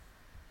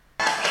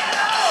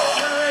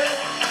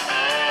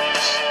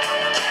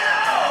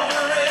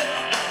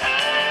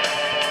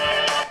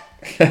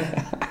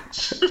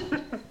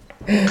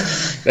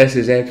This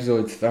is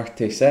episode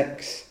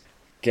 36.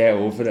 Get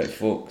over it,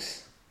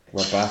 folks.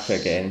 We're back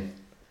again,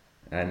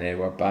 and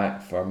we're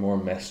back for more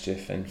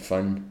mischief and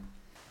fun.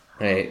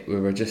 We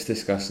were just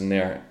discussing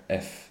there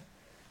if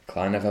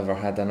Clan have ever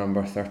had a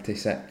number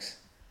 36,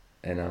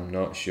 and I'm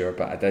not sure,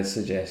 but I did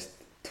suggest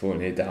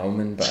Tony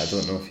Dalman, but I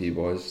don't know if he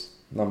was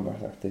number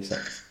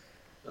 36.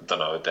 I don't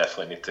know, I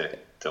definitely need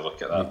to look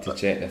at that. Need to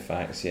check the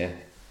facts, yeah.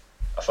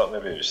 I thought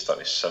maybe it was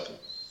 37.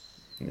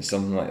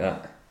 Something like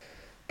that.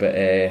 But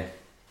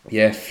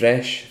yeah,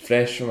 fresh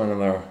from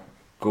another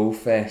goal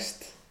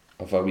fest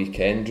of a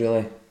weekend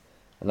really.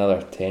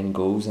 Another 10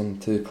 goals in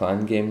 2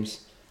 Clan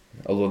games.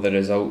 Although the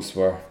results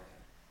were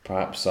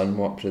perhaps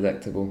somewhat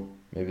predictable,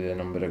 maybe the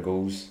number of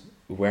goals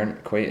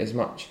weren't quite as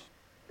much.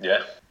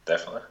 Yeah,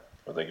 definitely.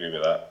 I would agree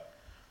with that.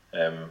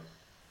 I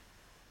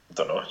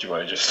don't know, do you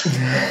want to just...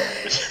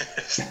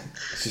 Let's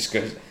just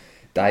go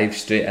dive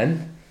straight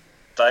in.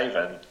 Dive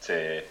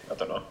into, I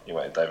don't know, you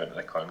want to dive into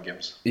the Clan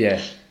games? Yeah,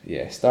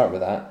 start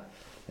with that.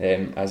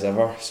 As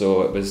ever.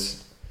 So it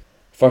was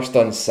first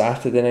on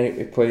Saturday night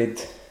we played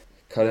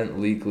current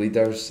league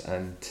leaders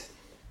and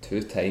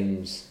 2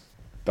 times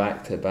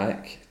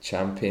back-to-back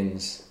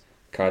champions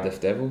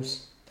Cardiff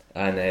Devils,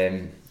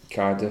 and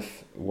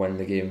Cardiff won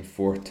the game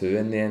 4-2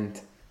 in the end.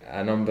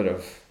 A number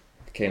of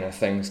kind of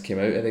things came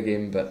out of the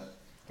game, but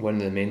one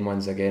of the main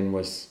ones again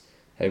was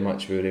how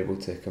much we were able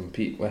to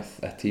compete with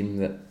a team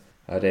that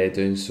are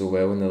doing so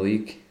well in the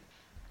league.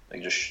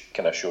 It just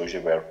kind of shows you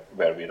where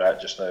we're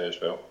at just now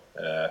as well.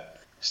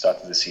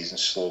 Started the season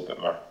slow, but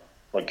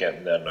we're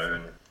getting there now,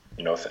 and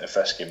you know, if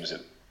this game was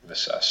at the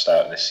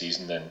start of the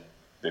season, then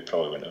we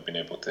probably wouldn't have been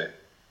able to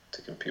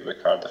compete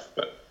with Cardiff,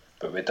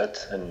 but we did,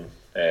 and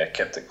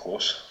kept it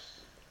close.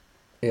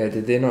 Yeah,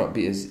 did they not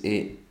beat us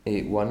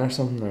 8-1 or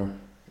something, or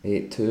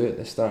 8-2 at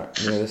the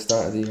start, near the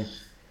start of the year?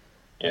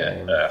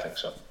 Yeah, I think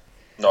so.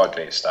 Not a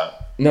great start.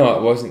 No,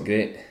 it wasn't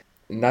great.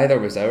 Neither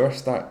was our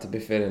start, to be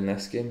fair, in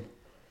this game.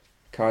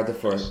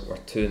 Cardiff were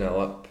 2-0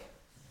 up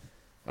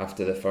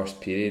after the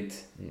first period.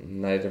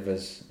 Neither of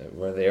us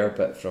were there,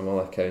 but from all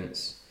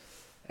accounts,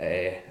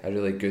 a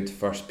really good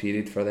first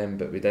period for them.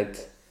 But we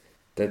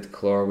did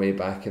claw our way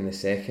back in the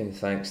second,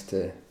 thanks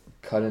to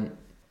current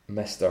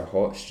Mr.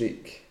 Hot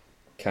Streak,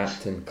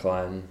 Captain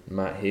Clan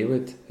Matt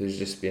Haywood, who's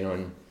just been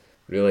on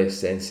really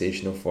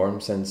sensational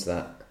form since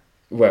that.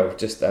 Well,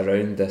 just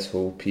around this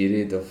whole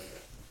period of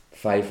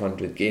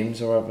 500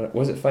 games or whatever.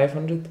 Was it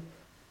 500?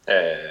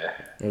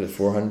 Or was it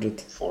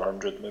 400?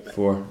 400 maybe.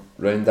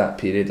 Round that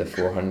period of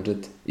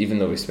 400, even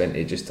though we spent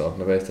ages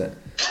talking about it,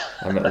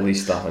 I'm at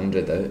least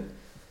 100 out.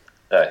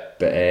 Aye.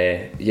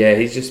 But yeah,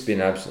 he's just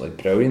been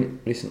absolutely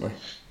brilliant recently.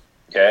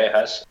 Yeah, he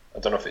has. I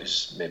don't know if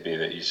it's maybe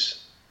that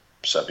he's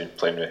sort of been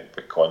playing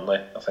with Conley,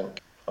 I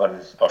think,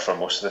 or for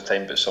most of the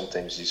time, but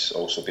sometimes he's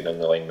also been on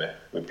the line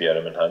with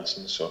Bjerrum and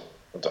Hansen, so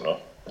I don't know.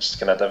 It's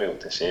kind of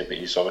difficult to say, but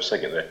he's obviously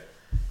got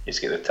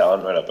the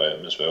talent right about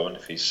him as well, and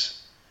if he's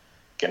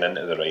getting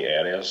into the right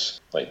areas,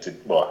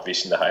 have you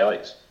seen the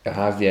highlights? I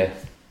have, yeah.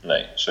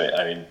 Right, so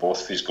I mean,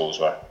 both of his goals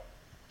were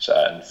sort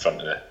of in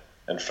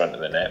front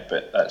of the net,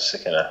 but that's the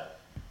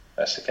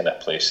kind of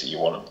place that you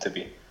want him to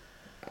be.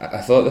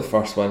 I thought the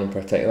first one in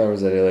particular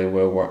was a really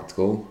well worked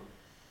goal.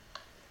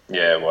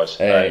 Yeah, it was.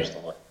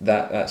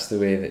 That's the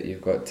way that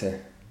you've got to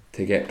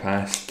get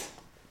past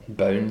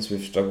bounds.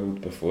 We've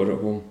struggled before at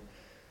home,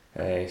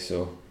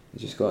 so you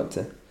just got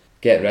to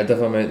get rid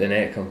of him out the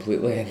net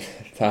completely and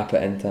tap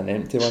it into an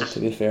empty one,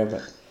 to be fair.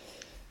 But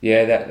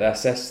yeah, the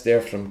assist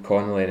there from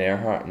Connolly and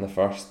Earhart in the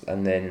first,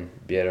 and then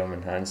Bjerrum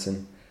and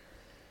Hansen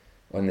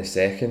on the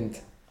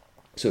second.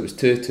 So it was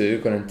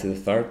 2-2 going into the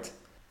third.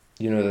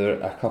 You know, there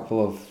were a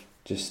couple of,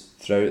 just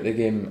throughout the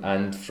game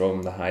and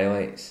from the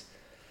highlights,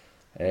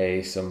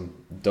 some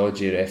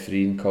dodgy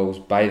refereeing calls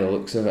by the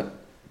looks of it,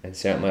 and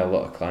certainly a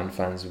lot of Clan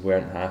fans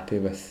weren't happy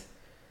with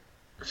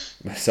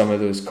some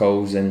of those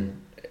calls. And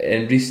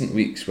in recent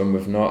weeks, when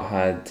we've not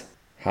had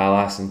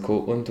Halas and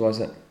Copeland, was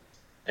it?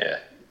 Yeah.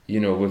 You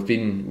know, we've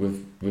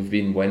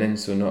been winning,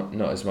 so not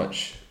as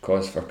much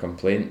cause for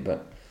complaint.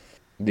 But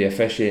the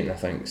officiating, I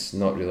think's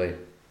not really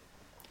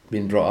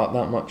been brought up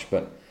that much.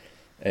 But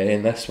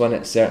in this one,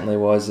 it certainly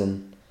was.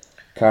 And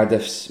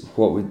Cardiff's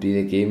what would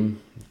be the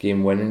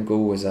game winning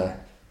goal was a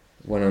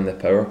one on the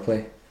power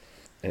play.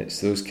 And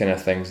it's those kind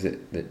of things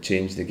that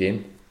change the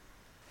game.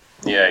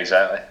 Yeah,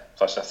 exactly.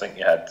 Plus, I think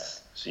you had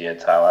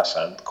Halas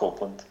and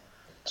Copeland.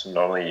 So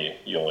normally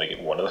you only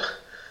get one of them.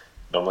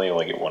 Normally you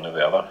only get one of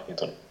the other. You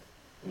don't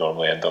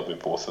normally end up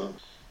with both of them.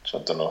 So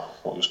I don't know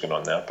what was going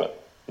on there.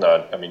 But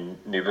no, I mean,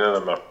 neither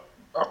of them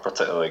are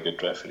particularly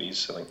good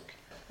referees. I think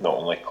not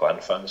only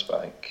Clan fans, but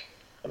I think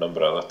a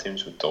number of other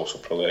teams would also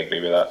probably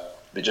agree with that.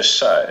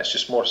 It's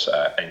just more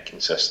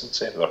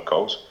inconsistency with their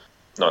calls.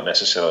 Not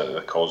necessarily that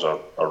the calls are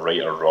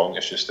right or wrong.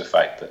 It's just the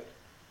fact that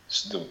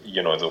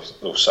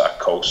they'll sort of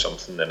call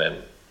something and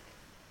then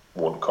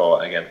won't call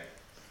it again.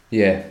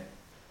 Yeah.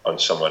 On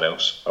someone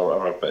else or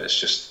whatever. But it's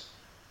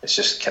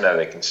just kind of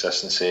the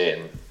consistency,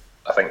 and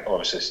I think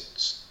obviously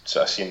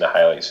sort of seeing the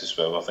highlights as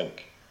well. I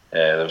think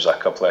there was a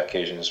couple of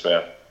occasions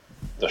where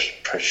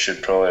there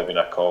should probably have been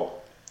a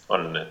call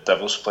on the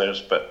Devils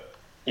players, but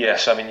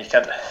yes, I mean you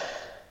can't.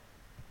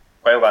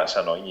 While that's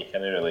annoying, you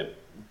can't really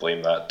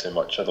blame that too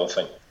much. I don't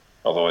think.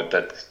 Although it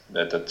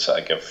did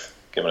sort of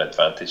give an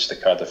advantage to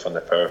Cardiff on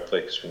the power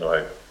play, because we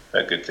know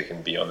how good they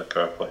can be on the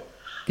power play.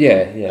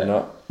 Yeah,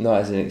 not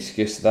as an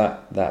excuse.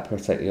 That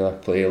particular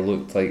play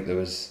looked like there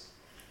was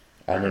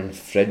an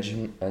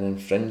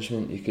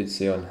infringement you could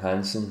say on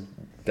Hansen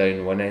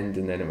down one end,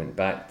 and then it went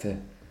back to,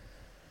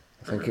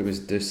 I think it was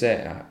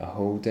Doucet, a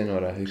holding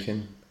or a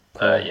hooking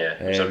call. Yeah,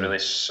 it was a really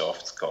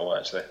soft call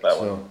actually, that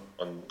one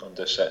on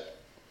Doucet,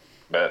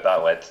 but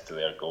that led to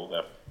their goal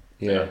there.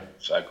 Yeah,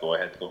 so a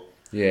go-ahead goal.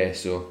 Yeah,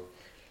 so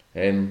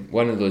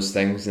one of those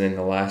things, and then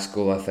the last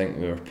goal, I think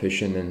we were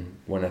pushing, and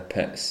one of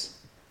Pitt's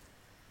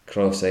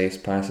cross ice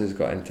passes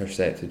got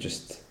intercepted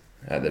just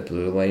at the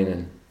blue line,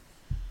 and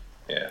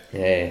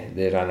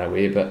they ran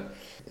away. But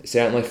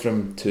certainly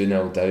from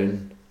 2-0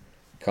 down,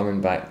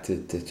 coming back to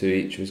 2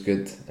 each was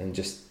good, and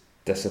just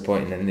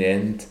disappointing in the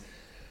end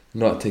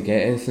not to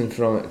get anything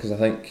from it, because I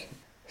think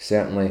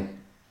certainly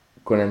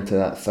going into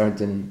that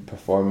third and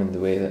performing the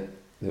way that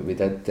we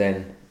did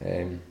then,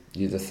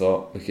 you'd have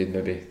thought we could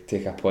maybe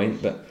take a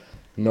point, but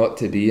not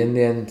to be in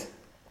the end.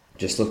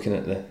 Just looking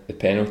at the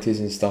penalties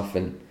and stuff,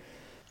 and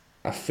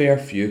a fair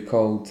few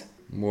called,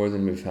 more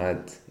than we've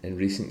had in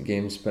recent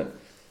games, but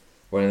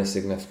one of the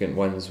significant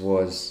ones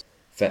was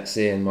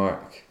Fitzy and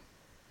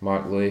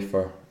Mark Louis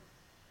for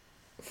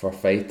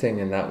fighting,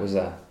 and that was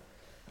a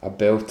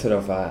belter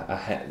of a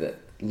hit that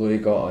Louis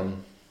got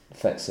on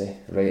Fitzy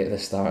right at the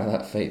start of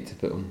that fight to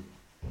put him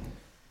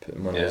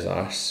on his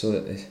arse, so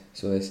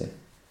they say.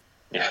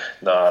 Yeah,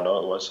 no, I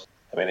know it was.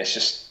 I mean, it's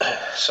just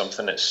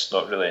something that's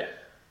not really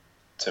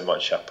too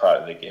much a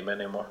part of the game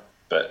anymore.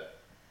 But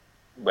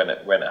when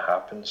it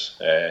happens,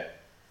 I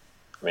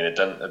mean, it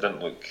didn't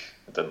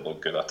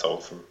look good at all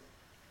from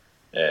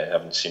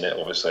having seen it.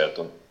 Obviously, I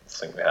don't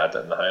think we had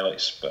it in the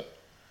highlights, but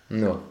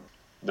no,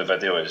 the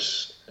video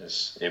is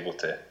able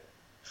to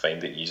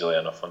find it easily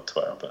enough on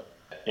Twitter. But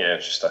yeah,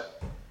 it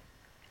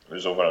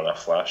was over in a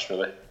flash.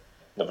 Really,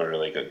 never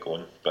really got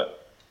going, but.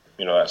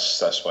 You know,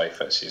 that's why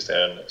Fitzy's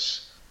there, and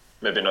it's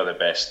maybe not the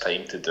best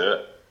time to do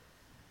it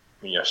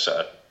when you're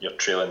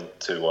trailing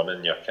 2-1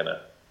 and you're kind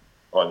of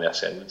on the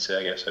ascendancy,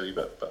 I guess, a wee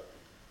bit. But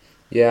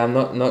yeah, I'm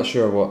not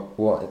sure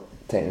what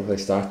technically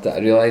started. I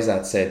realised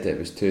I'd said that it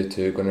was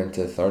 2-2 going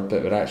into the third,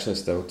 but we're actually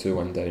still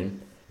 2-1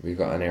 down. We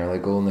got an early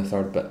goal in the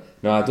third, but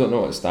no, I don't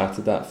know what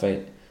started that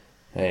fight.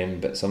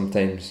 But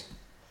sometimes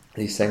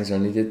these things are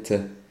needed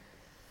to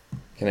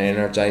kind of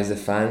energise the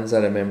fans.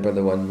 I remember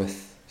the one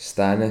with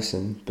Stannis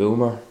and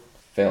Bulmer.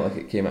 Felt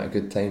like it came at a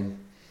good time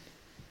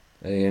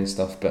and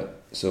stuff,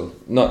 but so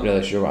not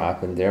really sure what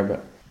happened there,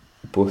 but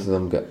both of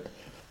them got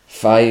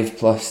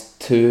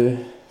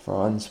 5+2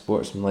 for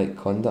unsportsmanlike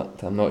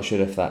conduct. I'm not sure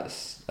if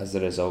that's as a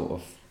result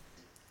of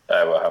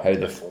how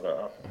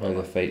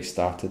the fight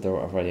started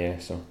or whatever. Yeah,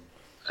 so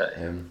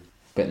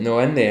but no,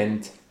 in the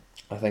end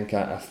I think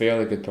a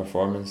fairly good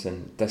performance,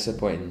 and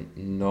disappointing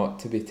not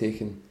to be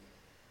taking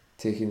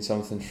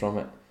something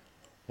from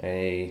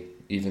it,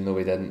 even though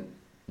we didn't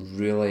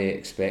really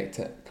expect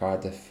it.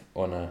 Cardiff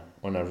on a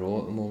roll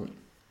at the moment.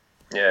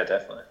 Yeah,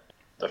 definitely.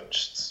 They've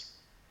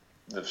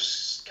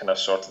kind of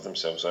sorted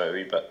themselves out a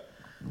wee bit,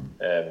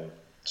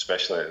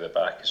 especially at the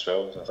back as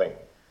well. I think,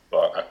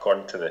 well,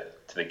 according to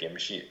the game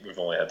sheet, we've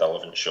only had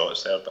 11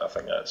 shots there, but I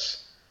think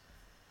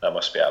that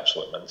must be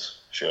absolute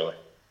mince. Surely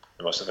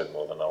they must have had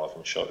more than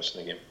 11 shots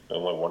in the game.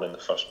 Only one in the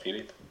first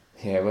period.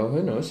 Yeah, well,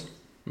 who knows?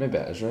 Maybe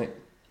it is right.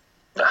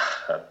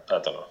 I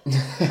don't know,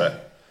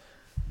 but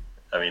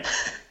I mean.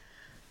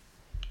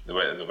 The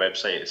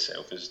website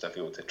itself is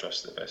difficult to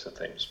trust at the best of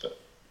times, but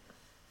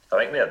I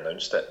think they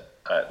announced it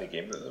at the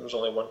game that there was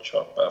only one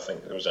shot, but I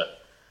think there was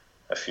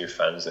a few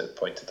fans that had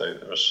pointed out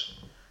there was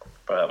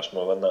perhaps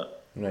more than that.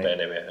 Right. But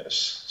anyway, it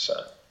was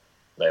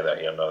neither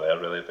here nor there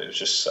really, but it was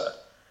just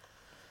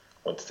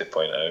wanted to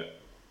point out.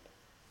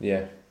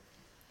 Yeah.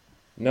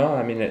 No,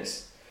 I mean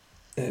it's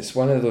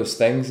one of those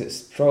things.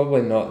 It's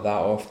probably not that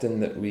often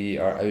that we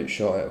are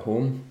outshot at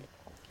home,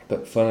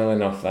 but funnily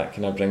enough, that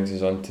kind of brings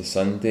us on to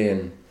Sunday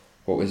and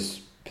what was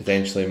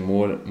potentially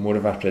more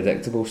of a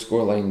predictable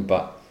scoreline,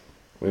 but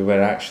we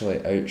were actually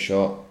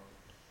outshot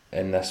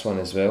in this one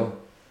as well.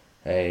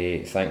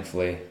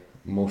 Thankfully,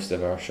 most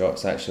of our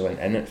shots actually went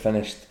in. It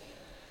finished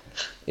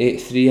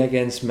 8-3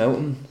 against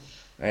Milton,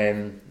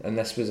 and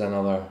this was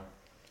another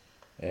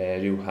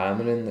real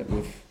hammering that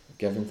we've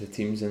given to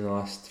teams in the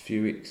last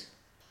few weeks.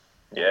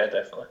 Yeah,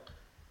 definitely.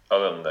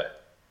 Other than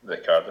the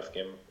Cardiff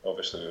game,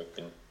 obviously we've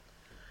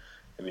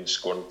been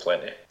scoring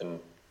plenty, and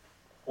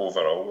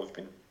overall we've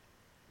been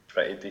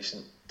pretty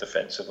decent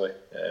defensively,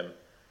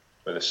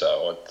 with a sort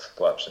of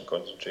odd lapse in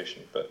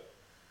concentration. But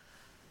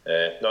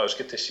no, it's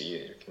good to see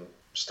you can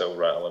still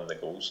rattle in the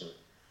goals, and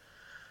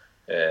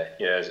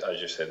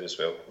as you said as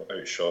well,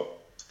 outshot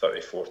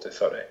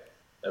 34-30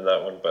 in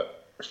that one,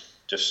 but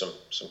just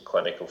some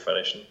clinical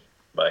finishing.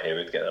 Matt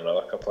Haywood getting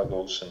another couple of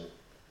goals,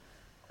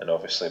 and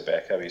obviously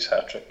Becca with his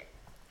hat-trick.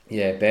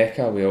 Yeah,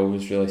 Becca, we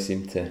always really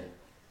seem to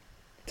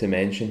to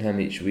mention him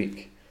each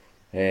week.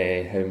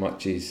 How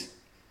much he's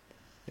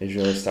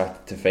really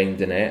started to find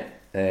the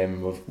net.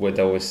 We'd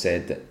always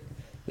said that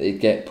he'd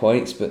get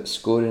points, but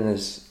scoring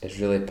has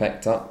really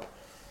picked up.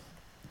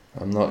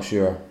 I'm not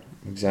sure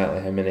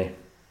exactly how many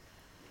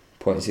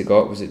points he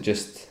got. Was it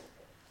just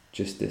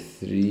the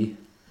 3?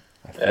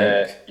 I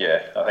think.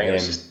 Yeah, I think it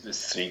was just the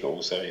 3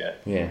 goals there.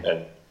 Yeah.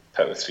 And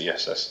Pitt with 3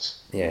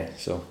 assists. Yeah,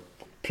 so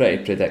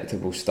pretty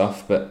predictable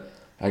stuff. But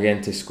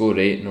again, to score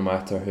 8, no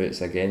matter who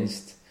it's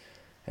against,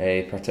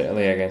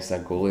 particularly against a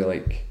goalie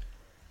like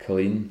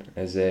Colleen,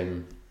 is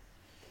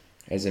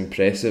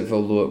impressive.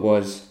 Although it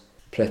was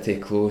pretty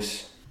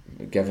close,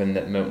 given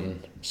that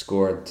Milton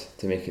scored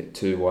to make it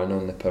 2-1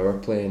 on the power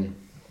play, and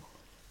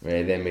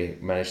then we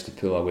managed to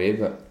pull away.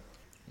 But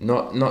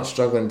not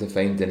struggling to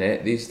find the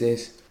net these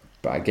days.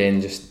 But again,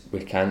 just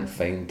we can't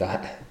find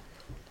that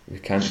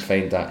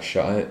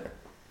shutout.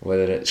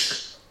 Whether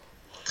it's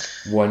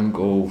 1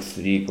 goal,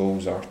 3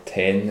 goals, or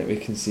 10 that we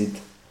concede,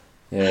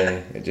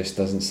 it just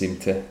doesn't seem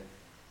to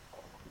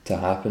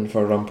happen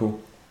for Rumpel.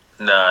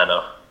 Nah,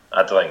 no,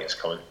 I don't think it's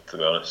coming. To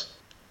be honest,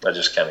 I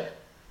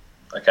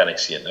can't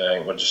see it now. I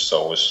think we're just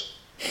always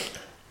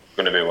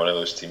going to be one of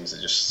those teams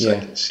that just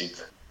concede.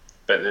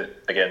 But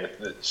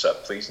the sort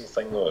of pleasing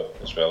thing though,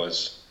 as well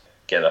as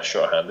getting a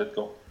short-handed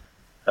goal,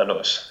 I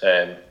noticed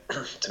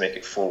to make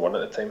it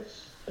 4-1 at the time.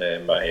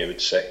 Matt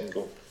Haywood's second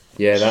goal.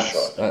 Yeah,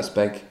 that's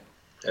big.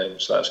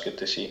 So that's good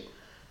to see.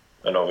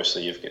 And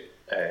obviously you've got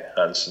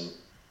Hansen,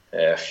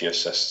 a few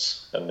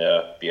assists, and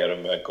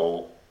Bierum a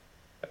goal,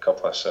 a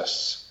couple of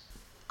assists.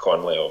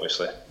 Conley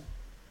obviously,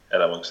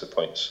 and amongst the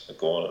points, a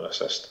goal and an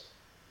assist.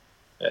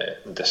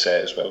 And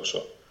Dissett as well.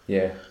 So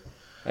yeah,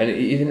 and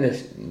even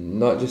if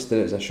not just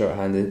that it's a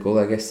short-handed goal,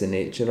 I guess the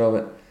nature of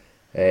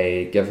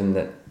it, given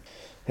that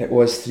it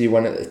was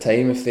 3-1 at the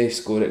time, if they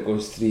score it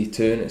goes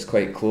 3-2 and it's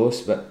quite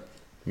close, but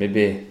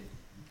maybe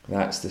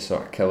that's the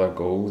sort of killer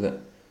goal that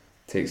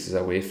takes us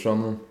away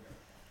from them.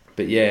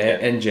 But yeah,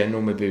 in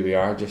general, maybe we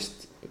are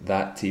just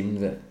that team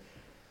that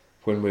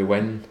when we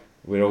win,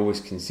 we're always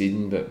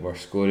conceding, but we're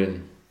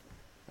scoring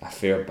a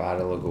fair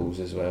barrel of goals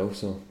as well.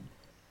 So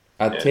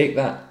I'd take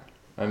that.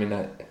 I mean,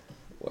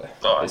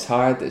 it's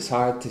hard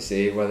to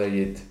say whether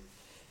you'd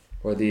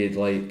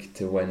like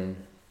to win,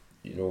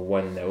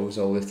 1-0s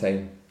all the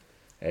time,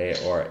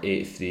 or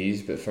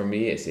 8-3s. But for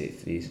me, it's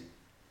 8-3s.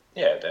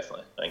 Yeah,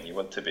 definitely. I think you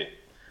want to be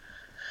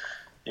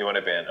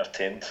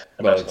entertained.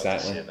 And well,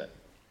 exactly.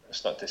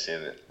 It's not to say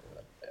that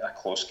a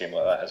close game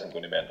like that isn't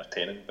going to be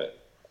entertaining, but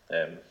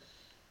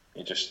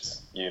you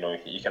just you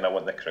kind of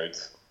want the crowd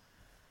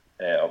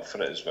up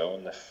for it as well.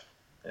 And if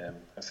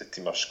the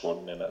team are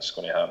scoring, then that's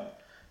going to happen.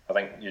 I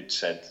think you'd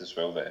said as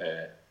well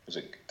that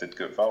did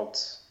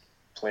Gutwald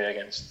play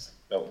against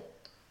Milton?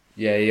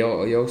 Yeah, he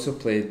also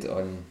played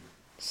on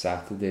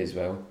Saturday as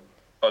well.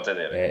 Oh, did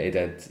he? Right? He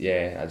did,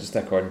 yeah. Just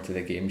according to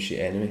the game sheet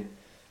anyway,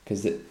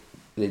 because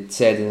they'd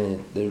said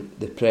in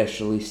the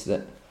press release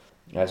that,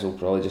 as we'll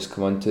probably just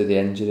come on to the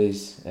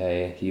injuries,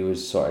 he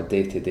was sort of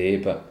day to day,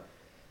 but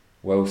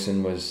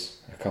Wilson was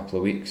a couple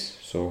of weeks,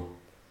 so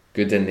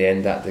good in the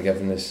end that they're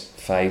giving us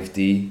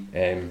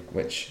 5D,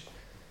 which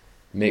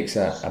makes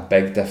a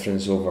big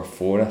difference over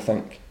 4, I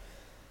think,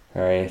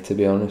 to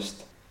be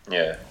honest.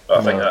 Yeah,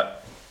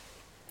 but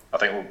I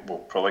think we'll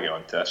probably get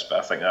onto this, but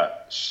I think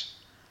that's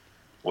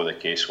what the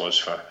case was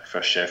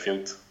for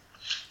Sheffield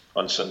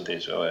on Sunday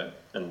as well.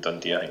 In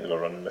Dundee, I think they were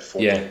running with 4.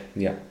 Yeah,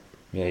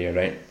 you're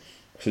right.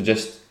 So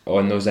just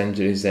on those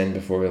injuries then,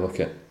 before we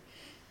look at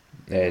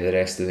the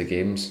rest of the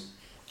games,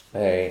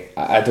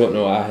 I don't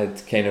know, I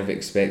had kind of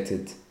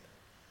expected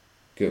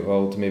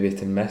Gutwald maybe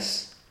to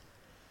miss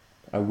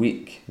a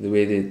week, the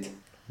way they'd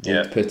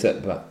put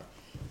it, but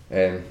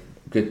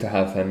good to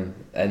have him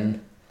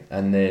in.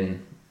 And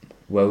then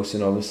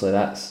Wilson, obviously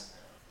that's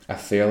a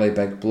fairly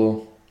big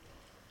blow.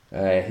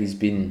 He's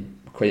been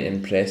quite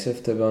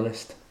impressive, to be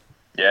honest.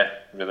 Yeah,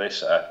 really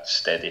a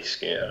steady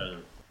skater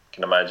and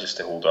can manage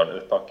to hold on to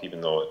the puck,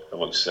 even though it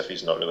looks as if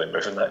he's not really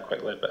moving that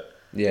quickly, but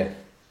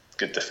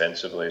good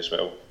defensively as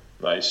well.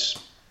 Nice,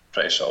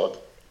 pretty solid.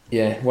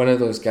 Yeah, one of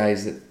those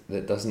guys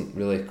that doesn't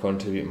really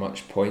contribute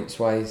much points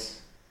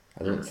wise,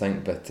 I don't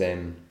think, but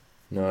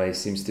no, he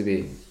seems to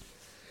be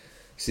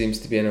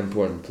an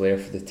important player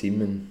for the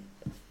team, and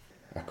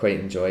I quite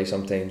enjoy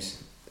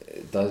sometimes.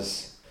 It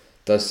does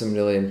some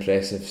really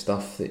impressive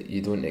stuff that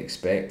you don't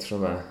expect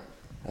from a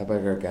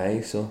bigger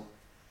guy, so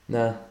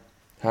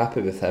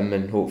happy with him,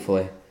 and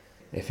hopefully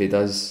if he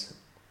does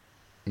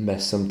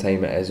miss some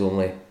time, it is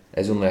only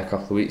a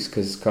couple of weeks,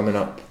 because coming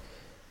up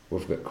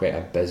we've got quite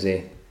a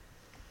busy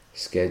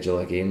schedule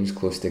of games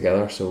close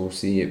together, so we'll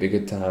see. It'd be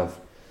good to have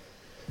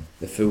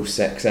the full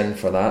 6 in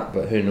for that,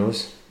 but who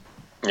knows.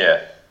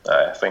 Yeah,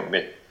 I think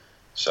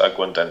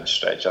going down the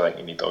stretch, I think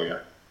you need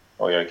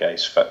all your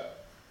guys fit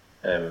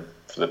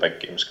for the big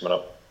games coming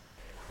up.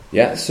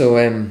 Yeah, so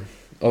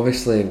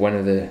obviously one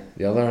of the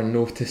other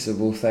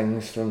noticeable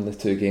things from the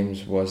 2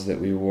 games was that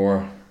we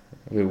wore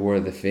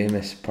the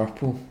famous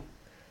purple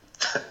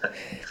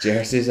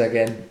jerseys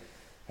again,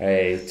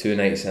 2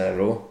 nights in a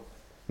row.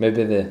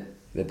 Maybe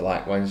the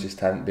black ones just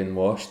hadn't been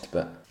washed,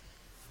 but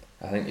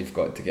I think you've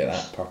got to get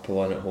that purple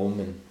on at home.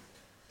 And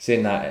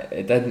saying that,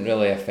 it didn't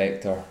really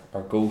affect our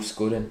goal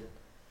scoring.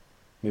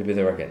 Maybe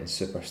they were getting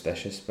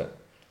superstitious, but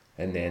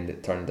in the end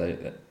it turned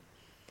out that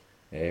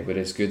we're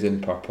as good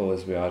in purple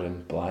as we are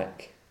in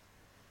black.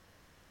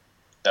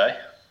 Aye,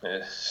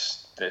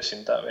 it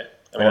seemed that way.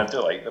 I mean, I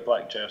do like the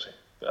black jersey,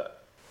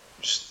 but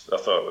I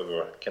thought we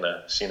were kind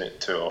of seeing it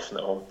too often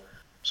at home.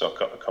 So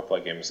a couple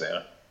of games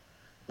there,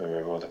 maybe we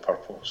go with the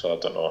purple. So I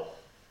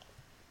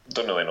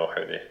don't really know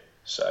how they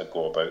sort of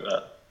go about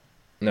that.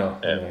 No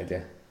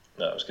idea.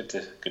 No, it was good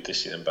to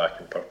see them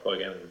back in purple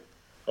again.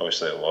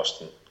 Obviously, they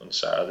lost on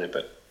Saturday,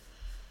 but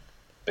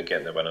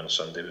getting the win on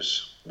Sunday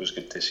was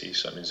good to see.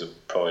 So that means they'll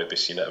probably be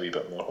seeing it a wee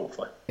bit more,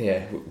 hopefully.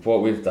 Yeah,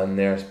 what we've done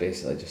there is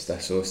basically just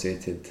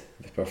associated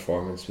the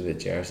performance with the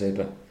jersey,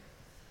 but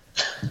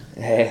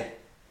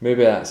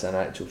maybe that's an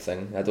actual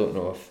thing. I don't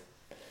know if.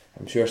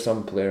 I'm sure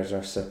some players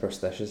are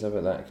superstitious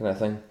about that kind of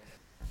thing.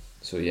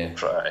 So yeah.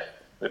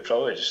 They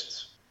probably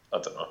just, I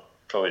don't know,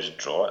 draw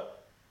it.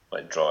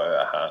 Like draw out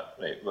a hat.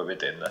 Right, what are we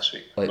doing this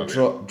week? Like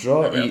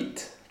draw,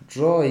 eat.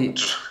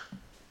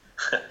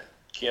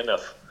 Key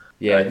enough.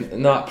 Yeah,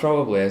 no, it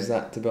probably is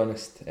that, to be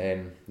honest.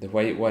 The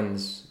white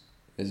ones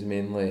is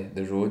mainly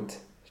the road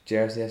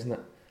jersey, isn't it?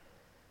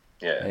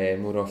 Yeah.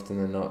 More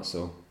often than not,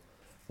 so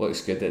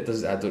looks good. It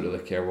does. I don't really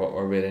care what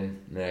we're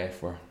wearing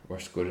if we're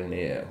scoring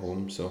 8 at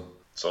home. So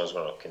as long as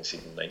we're not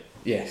conceding 9.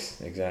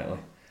 Yes, exactly.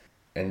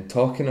 And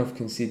talking of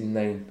conceding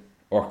 9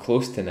 or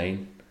close to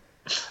 9,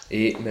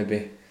 8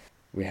 maybe,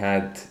 we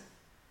had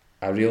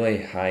a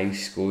really high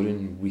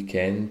scoring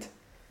weekend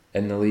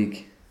in the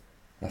league.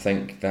 I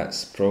think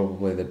that's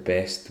probably the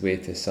best way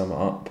to sum it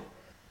up.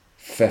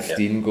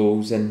 15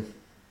 goals in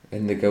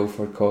the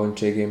Guildford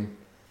Coventry game.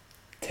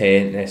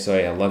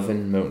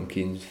 11 Milton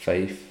Keynes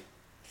Fife.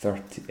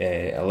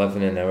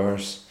 11 in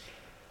ours.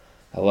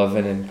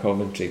 11 in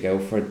Coventry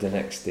Guildford the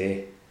next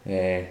day.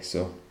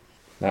 So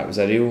that was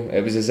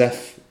it was as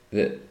if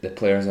the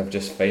players have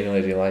just finally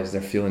realised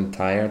they're feeling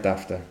tired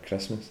after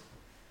Christmas.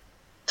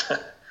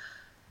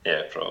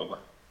 Yeah, probably.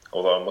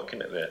 Although I'm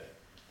looking at the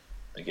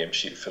game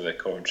sheet for the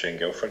Coventry and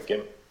Guildford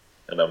game,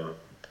 and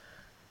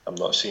I'm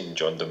not seeing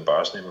John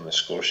Dunbar's name on the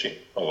score sheet,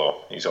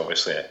 although he's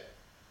obviously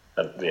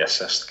the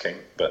assist king.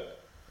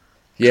 But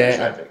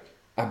yeah,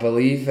 I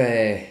believe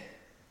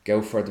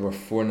Guildford were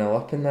 4-0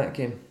 up in that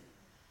game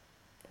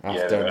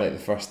after the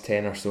first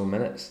 10 or so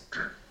minutes.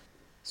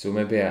 So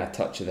maybe a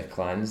touch of the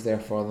clans there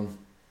for them.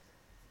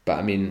 But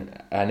I mean,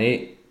 an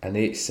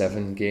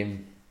 8-7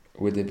 game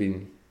would have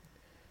been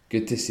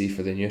good to see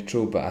for the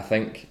neutral, but I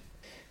think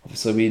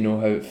obviously we know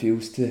how it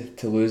feels to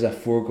lose a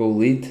 4-goal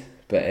lead,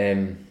 but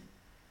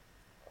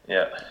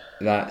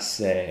that's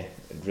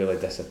really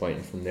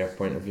disappointing from their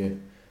point of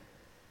view.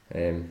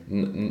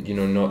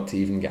 Not to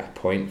even get a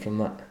point from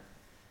that.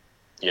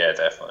 Yeah,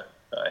 definitely.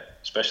 Aye.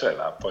 Especially at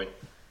that point.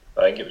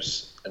 I think it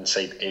was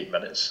inside 8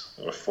 minutes.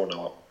 We were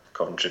 4-0 up.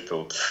 Coventry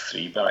pulled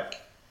 3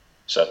 back.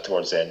 So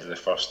towards the end of the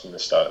first and the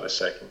start of the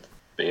second.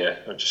 But yeah,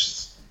 it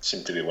just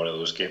seemed to be one of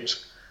those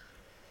games.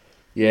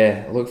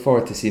 Yeah, I look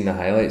forward to seeing the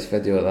highlights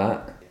video of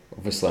that.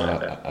 Obviously,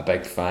 I'm a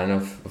big fan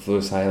of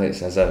those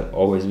highlights, as I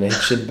always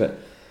mention, but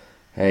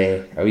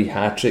a wee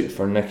hat-trick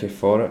for Nicky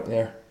Forrett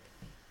there.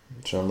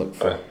 I'm trying to look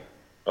for...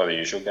 the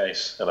usual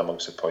guys, and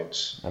amongst the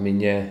points. I mean,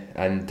 yeah,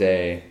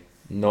 and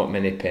not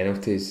many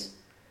penalties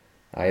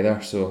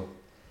either, so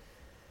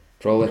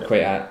probably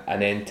quite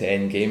an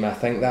end-to-end game. I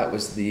think that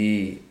was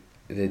the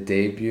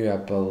debut, I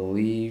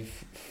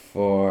believe,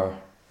 for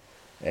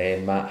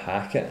Matt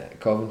Hackett at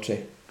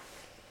Coventry.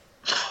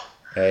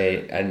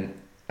 And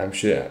I'm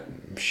sure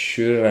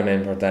I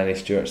remember Danny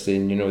Stewart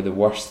saying, the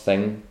worst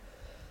thing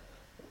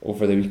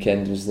over the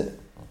weekend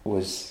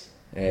was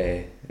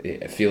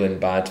feeling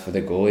bad for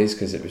the goalies,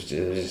 because there was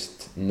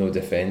just no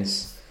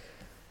defence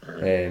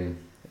in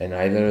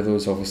either of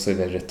those. Obviously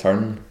the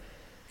return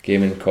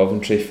game in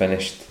Coventry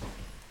finished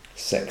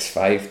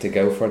 6-5 to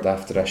Guildford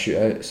after a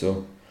shootout,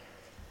 so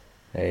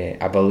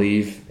I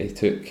believe they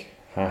took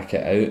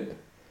Hackett out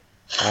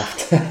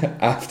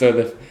after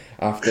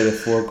the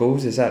 4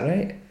 goals. Is that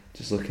right?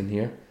 Just looking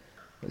here.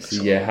 Let's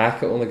see. Yeah,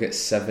 Hackett only got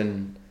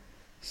 7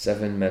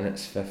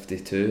 minutes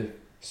 52.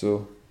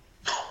 So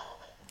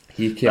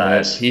he came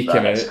out.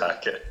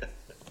 Hackett.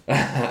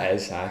 That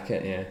is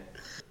Hackett, yeah.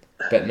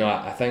 But no,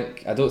 I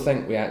don't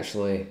think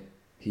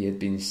he had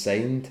been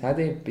signed. Had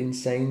he been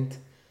signed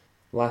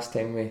last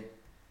time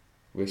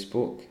we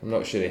spoke? I'm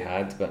not sure he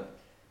had, but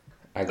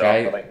I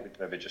think we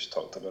maybe just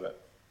talked about it.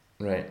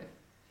 Right.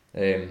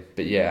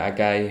 But yeah, a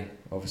guy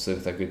obviously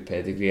with a good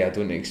pedigree. I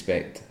don't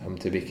expect him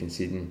to be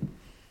conceding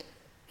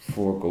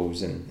 4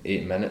 goals in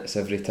 8 minutes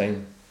every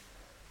time.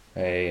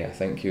 I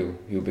think he'll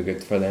be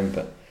good for them,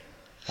 but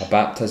a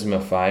baptism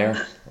of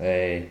fire.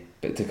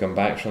 But to come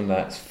back from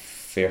that's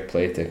fair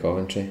play to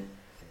Coventry,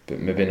 but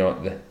maybe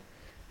not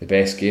the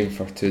best game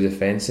for 2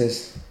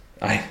 defences.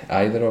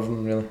 Either of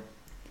them really.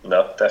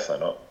 No,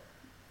 definitely not.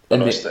 I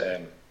noticed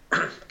that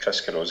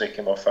Chris Carosi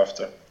came off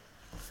after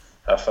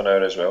half an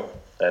hour as well,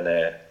 and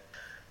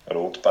our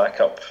old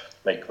backup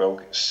Mike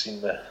Wilk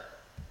seen the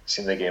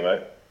game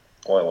out.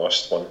 Only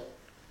lost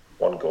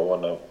one goal,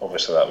 and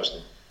obviously that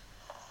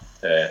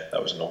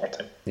was in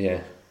overtime.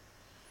 Yeah.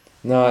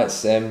 No,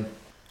 it's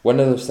one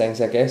of those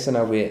things, I guess, in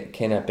a way it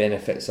kind of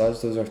benefits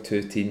us. Those are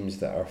two teams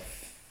that are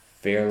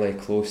fairly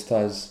close to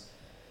us,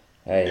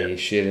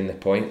 sharing the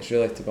points,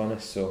 really, to be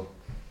honest. So,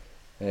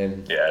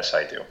 it's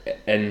ideal.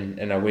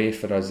 In a way,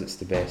 for us, it's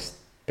the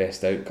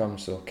best outcome,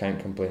 so can't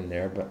complain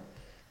there. But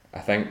I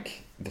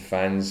think the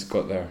fans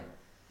got their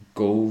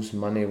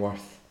money's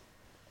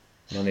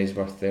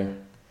worth there,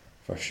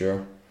 for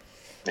sure.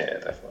 Yeah,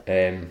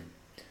 definitely.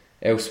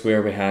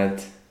 Elsewhere, we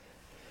had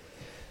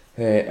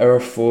our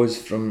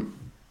foes from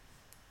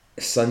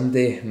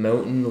Sunday,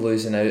 Milton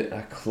losing out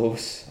a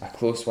close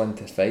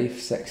 1-5,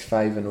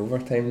 6-5 in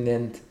overtime in the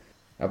end.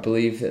 I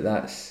believe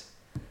that's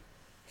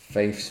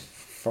Fife's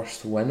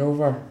first win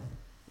over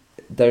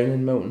down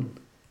in Milton.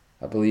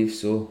 I believe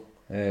so.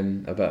 A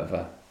bit of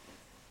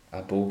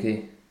a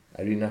bogey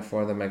arena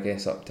for them, I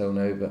guess, up till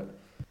now, but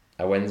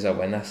a win's a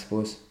win, I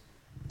suppose.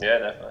 Yeah,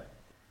 definitely.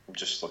 I'm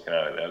just looking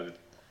at it there.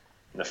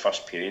 In the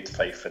first period,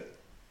 Fife had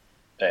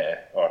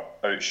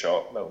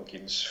outshot Milton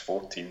Keynes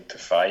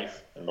 14-5,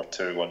 and we're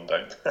 2-1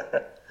 down.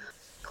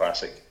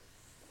 Classic.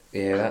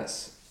 Yeah,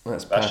 that's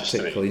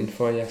Patrick Clean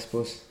for you, I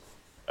suppose.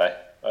 Aye,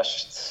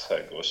 that's just how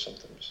it goes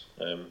sometimes.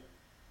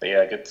 But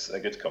yeah, a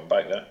good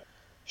comeback there.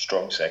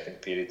 Strong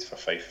second period for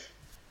Fife.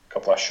 A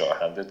couple of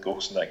short-handed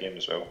goals in that game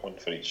as well, one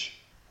for each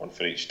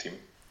team,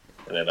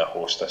 and then a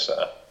hostess at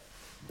a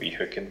wee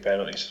hook in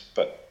penalties.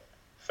 But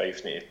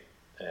Fife need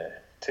to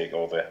take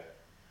all the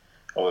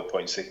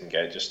points they can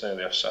get just now.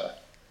 They're sort of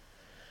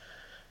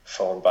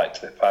falling back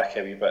to the pack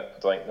a wee bit. I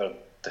don't think their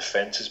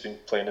defence has been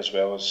playing as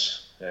well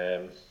as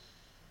it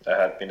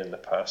had been in the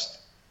past.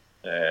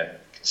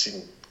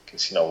 Conceding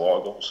a lot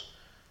of goals.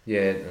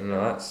 Yeah,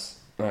 no,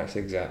 that's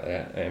exactly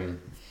it.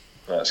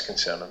 That's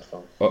concerning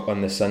for them.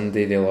 On the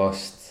Sunday, they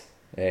lost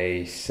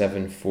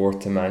 7-4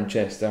 to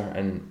Manchester,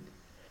 and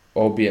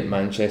albeit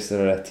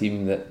Manchester are a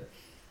team that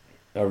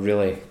are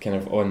really kind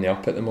of on the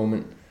up at the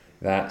moment,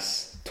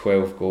 that's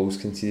 12 goals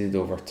conceded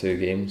over 2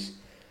 games,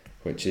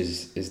 which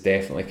is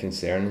definitely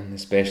concerning,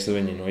 especially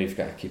when you know you've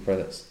got a keeper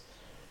that's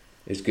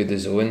as good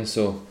as Owen.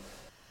 So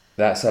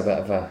that's a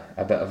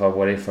bit of a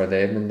worry for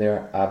them, and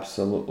they're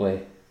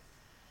absolutely,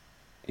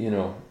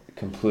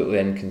 completely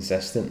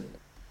inconsistent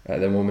at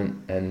the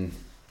moment. And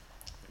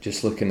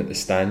just looking at the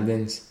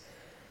standings,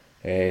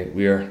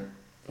 we're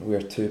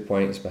 2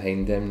 points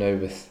behind them now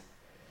with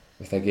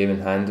a game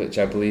in hand, which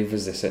I believe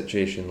was the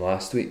situation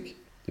last week.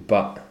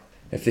 But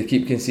if they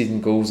keep conceding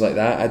goals like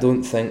that, I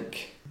don't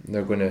think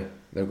they're gonna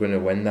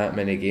win that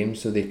many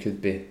games. So they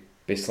could be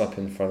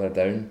slipping further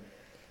down,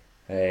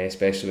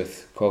 especially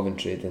with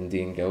Coventry,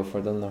 Dundee and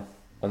Guildford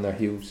on their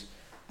heels.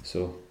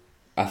 So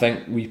I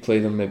think we play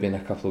them maybe in a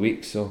couple of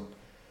weeks. So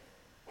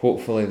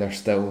hopefully they're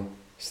still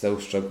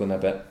struggling a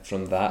bit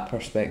from that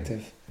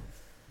perspective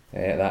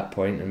at that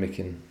point, and we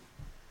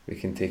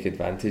can take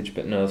advantage.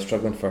 But no, they're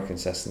struggling for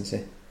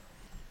consistency.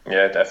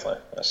 Yeah,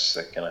 definitely. That's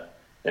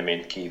the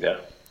main key there.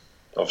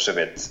 Obviously,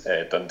 we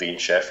had Dundee and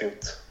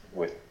Sheffield.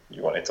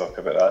 You want to talk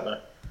about that now?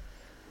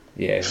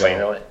 Yeah, it's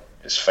finally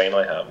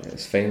happened.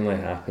 It's finally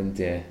happened.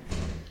 Yeah,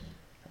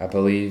 I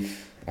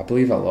believe a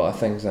lot of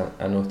things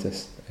I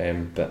noticed,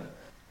 but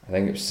I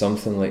think it was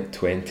something like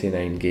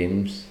 29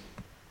 games.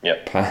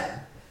 Yep.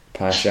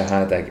 Pasha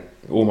had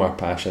Omar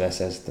Pasha,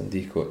 this is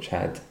Dundee coach,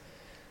 had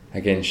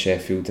against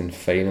Sheffield, and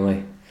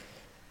finally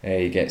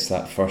he gets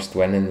that first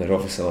win, and they're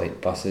obviously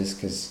like buses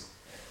because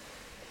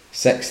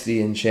 6-3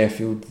 in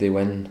Sheffield, they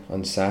win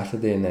on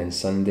Saturday, and then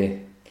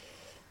Sunday,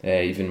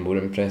 even more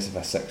impressive, a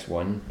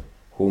 6-1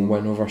 home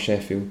win over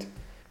Sheffield.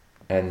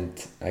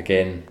 And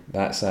again,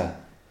 that's I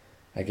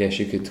guess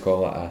you could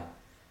call it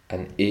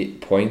an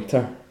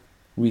 8-pointer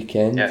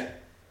weekend. Yeah.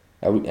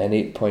 An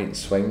 8-point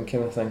swing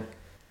kind of thing,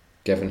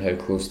 given how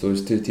close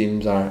those two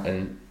teams are.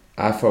 And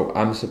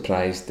I'm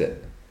surprised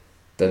that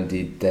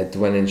Dundee did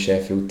win in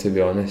Sheffield, to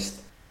be honest.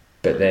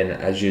 But then,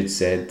 as you'd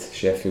said,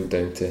 Sheffield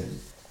down to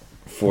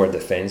 4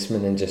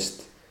 defencemen and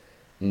just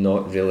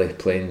not really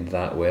playing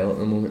that well at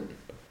the moment.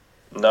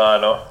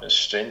 No, it's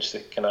strange.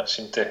 They kind of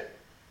seem to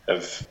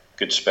have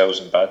good spells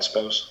and bad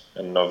spells,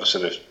 and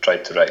obviously they've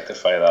tried to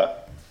rectify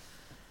that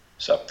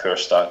sort of poor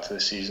start to the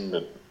season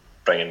with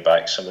bringing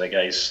back some of the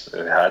guys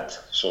that they had.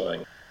 So I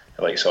think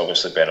like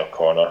obviously Ben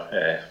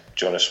O'Connor,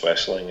 Jonas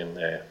Wessling,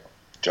 and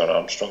John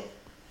Armstrong.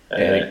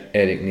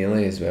 Eric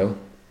Neely as well.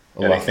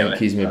 Although I think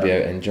he's maybe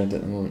out injured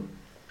at the moment.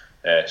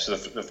 So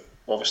they've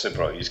obviously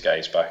brought these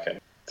guys back in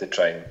to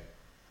try and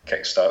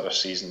kickstart their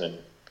season, and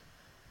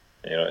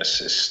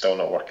it's still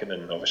not working.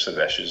 And obviously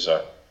the issues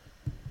are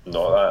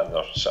not that, and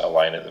they're sort of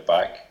lying at the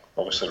back.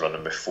 Obviously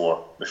running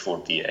before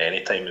D at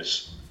any time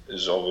is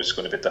always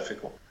going to be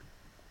difficult.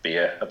 But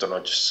yeah, I don't know.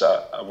 Just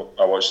I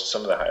watched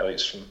some of the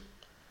highlights from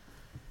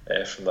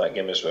that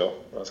game as well.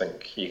 I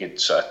think you could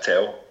sort of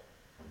tell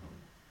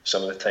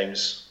some of the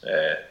times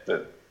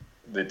that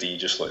the D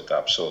just looked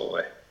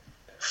absolutely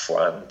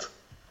flattened.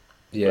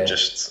 Yeah.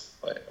 Just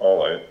like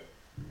all out.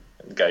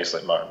 guys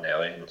like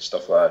Martinelli and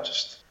stuff like that,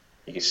 just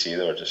you could see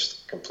they were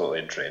just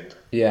completely drained.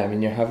 Yeah, I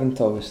mean, you're having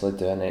to obviously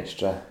do an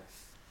extra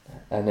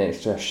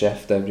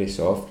shift every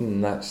so often,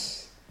 and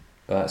that's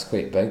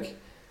quite big.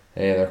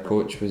 Their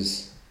coach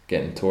was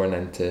getting torn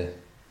into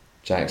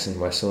Jackson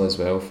Whistle as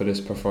well for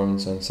his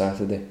performance on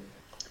Saturday.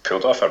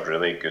 Pulled off a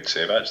really good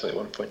save actually at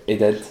one point. He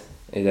did,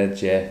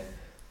 yeah.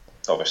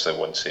 Obviously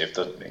one save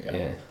doesn't make it.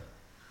 Yeah,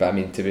 but I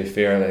mean, to be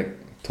fair,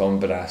 like Tom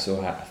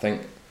Barrasso, I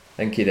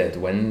think he did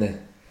win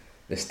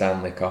the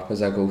Stanley Cup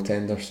as a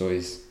goaltender, so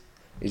he's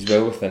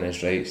well within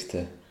his rights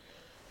to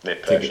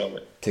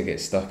get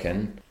stuck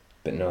in.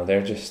 But no,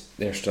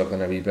 they're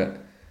struggling a wee bit.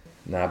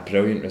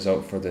 Brilliant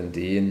result for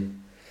Dundee,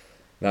 and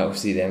that'll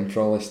see them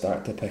probably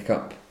start to pick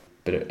up.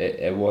 But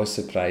it was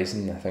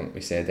surprising. I think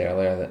we said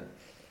earlier that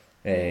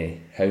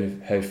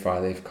how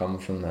far they've come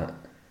from that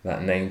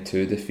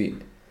 9-2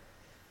 defeat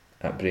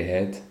at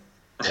Braehead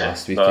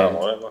last weekend.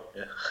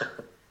 Yeah.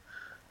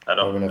 I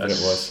know. Or whenever it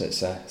was,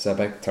 it's a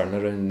big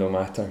turnaround no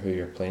matter who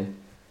you're playing.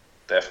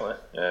 Definitely.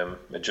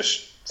 It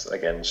just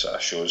again sort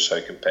of shows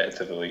how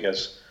competitive the league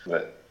is.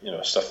 That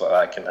stuff like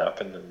that can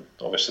happen, and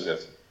obviously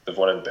they've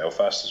won in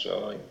Belfast as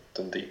well, I think,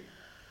 Dundee.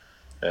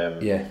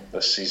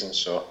 This season,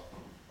 so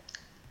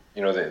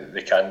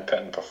they can put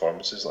in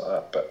performances like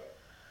that, but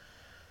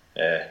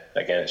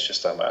again, it's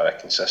just a matter of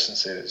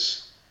consistency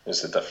is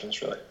the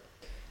difference, really.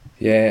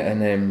 Yeah,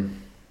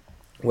 and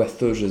with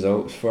those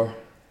results for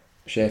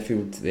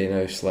Sheffield, they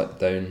now slip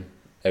down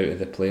out of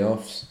the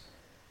playoffs,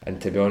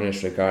 and to be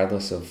honest,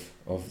 regardless of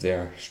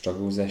their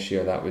struggles this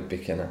year, that would be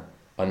kind of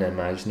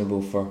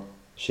unimaginable for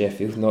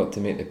Sheffield not to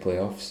make the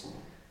playoffs,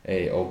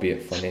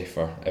 albeit funny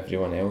for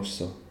everyone else.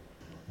 So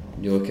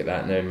you look at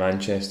that now,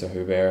 Manchester,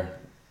 who were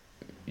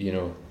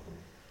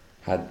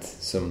had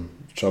some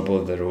trouble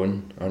of their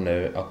own, are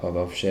now up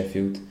above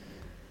Sheffield.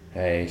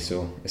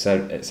 So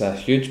it's a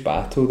huge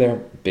battle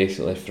there,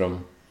 basically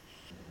from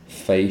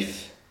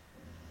Fife.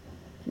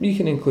 You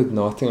can include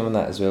Nottingham in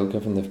that as well,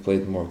 given they've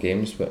played more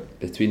games. But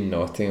between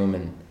Nottingham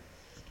and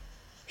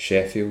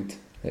Sheffield,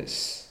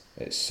 it's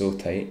so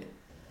tight.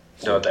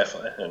 No,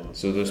 definitely. And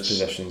so those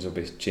positions will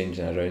be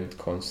changing around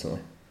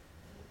constantly.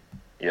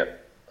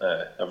 Yep,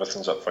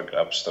 everything's up for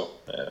grabs still.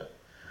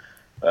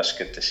 That's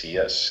good to see.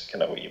 That's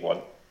kind of what you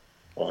want.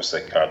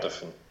 Obviously,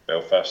 Cardiff and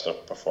Belfast are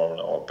performing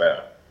a lot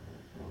better,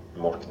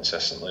 more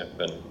consistently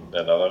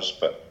than others,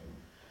 but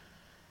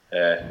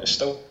it's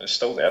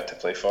still there to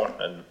play for,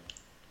 and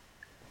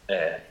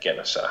getting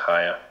a sort of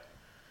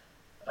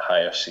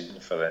higher seeding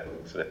for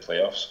the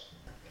playoffs.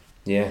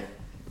 Yeah,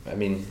 I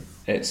mean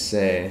it's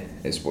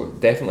what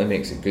definitely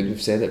makes it good.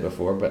 We've said it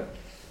before, but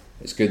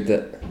it's good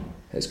that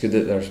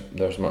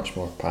there's much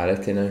more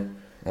parity now.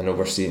 I know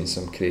we're seeing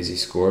some crazy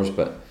scores,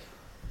 but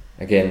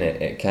again,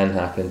 it can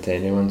happen to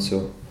anyone,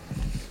 so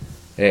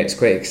it's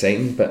quite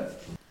exciting.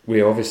 But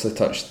we obviously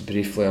touched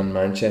briefly on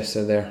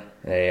Manchester there.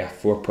 A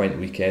 4-point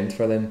weekend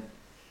for them.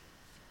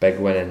 Big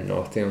win in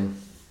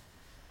Nottingham.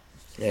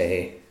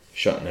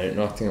 Shutting out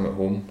Nottingham at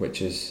home,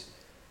 which is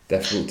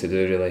difficult to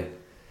do really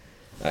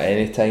at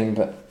any time,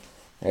 but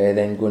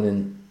then going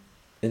in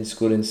and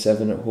scoring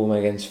 7 at home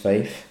against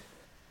Fife,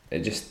 it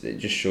just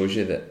shows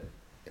you that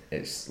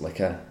it's like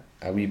a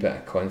wee bit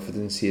of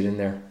confidence here and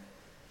there,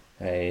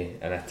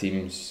 and a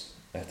team's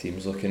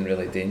looking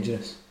really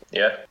dangerous.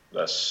 Yeah,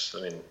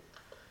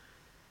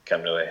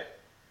 can't really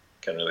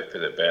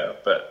put it better.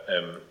 But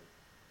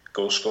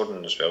goal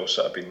scoring as well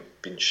sort of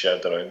been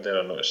shared around there.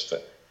 I noticed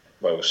that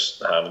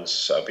whilst Hammond's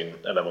sort of been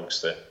in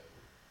amongst the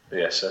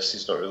assists,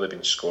 he's not really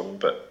been scoring,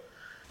 but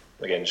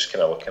again, just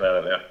kind of looking at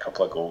it there, a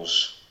couple of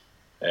goals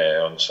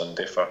on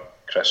Sunday for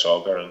Chris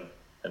Auger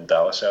and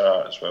Dallas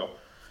Earhart as well.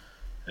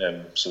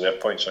 So their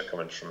points are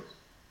coming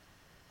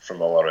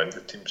from all around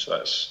the team, so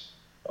that's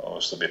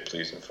obviously be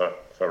pleasing for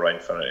Ryan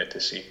Finnerty to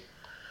see.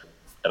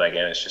 And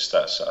again, it's just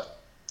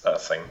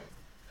that thing.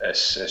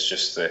 It's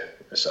just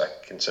it's a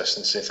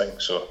consistency thing.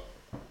 So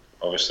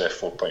obviously a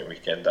 4-point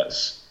weekend,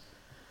 that's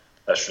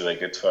really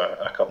good for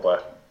a couple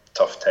of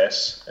tough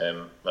tests.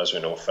 As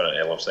we know,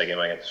 Finnerty loves the game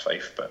against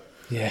Fife, but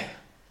yeah,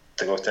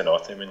 to go to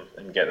Nottingham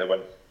and get the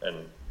win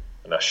and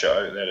a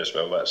shutout there as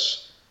well,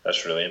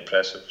 that's really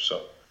impressive.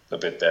 So they'll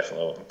be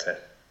definitely looking to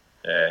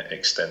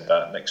extend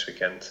that next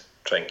weekend,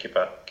 try and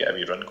get a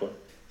wee run going.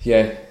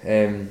 Yeah,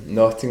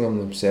 Nottingham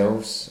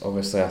themselves,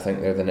 obviously I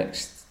think they're the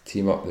next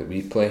team up that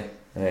we play.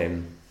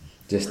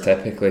 Just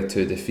typically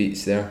 2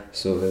 defeats there,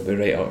 so they'll be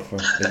right up for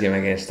the game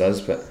against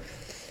us, but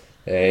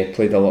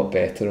played a lot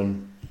better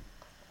on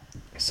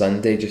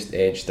Sunday, just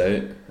edged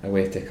out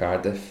away to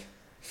Cardiff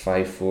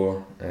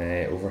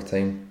 5-4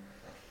 overtime.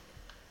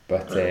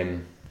 But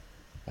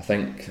I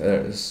think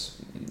there's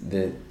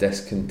the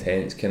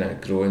discontent's kind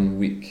of growing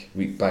week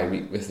by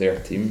week with their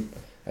team.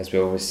 As we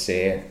always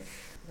say,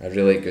 a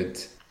really good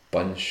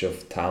bunch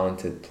of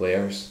talented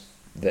players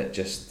that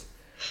just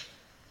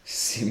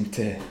seem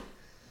to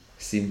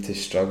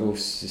struggle,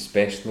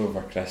 especially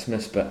over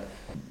Christmas, but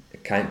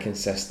can't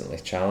consistently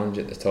challenge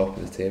at the top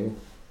of the table.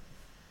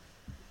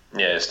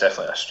 Yeah, it's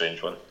definitely a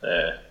strange one.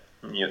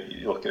 You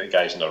look at the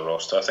guys in their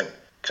roster, I think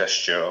Chris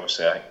Stewart,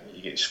 obviously, I think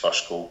he gets his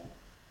first goal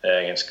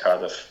against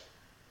Cardiff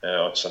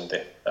on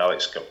Sunday.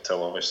 Alex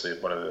Guptill, obviously,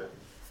 one of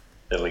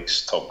the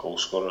league's top goal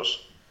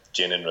scorers.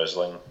 Jaden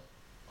Risling,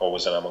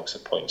 always in amongst the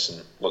points,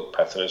 and Luke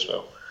Pither as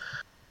well.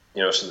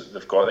 So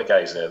they've got the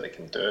guys there that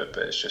can do it,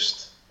 but it's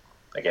just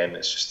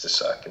this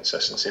sort of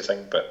consistency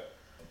thing. But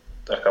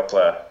a couple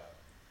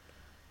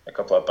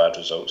of bad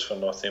results for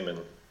Nottingham,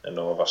 and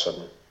all of a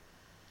sudden,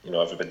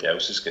 everybody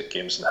else has got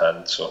games in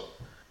hand. So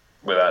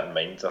with that in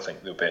mind, I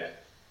think they'll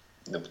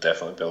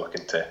definitely be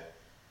looking to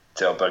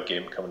up their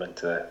game coming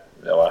into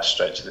the last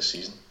stretch of the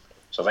season.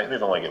 So I think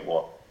they've only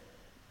got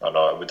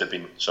it would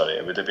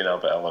have been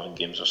about 11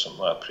 games or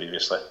something like that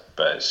previously,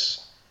 but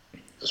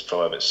there's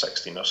probably about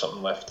 16 or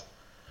something left.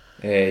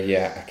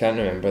 Yeah, I can't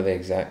remember the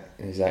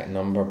exact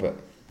number, but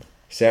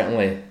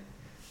certainly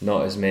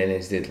not as many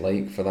as they'd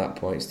like for that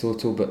points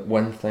total. But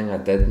one thing I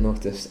did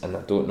notice, and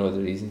I don't know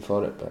the reason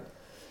for it, but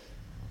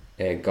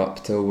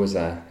Guptill was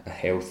a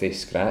healthy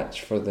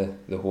scratch for the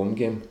home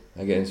game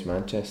against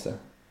Manchester,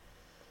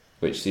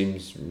 which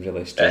seems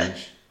really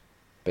strange.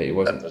 But he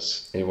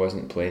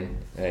wasn't playing.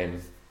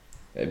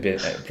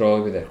 It'd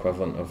probably be the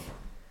equivalent of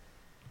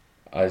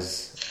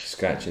us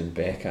scratching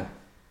Becca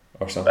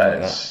or something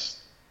like that.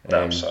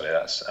 No, I'm sorry,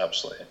 that's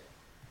absolutely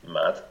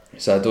mad.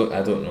 So I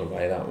don't know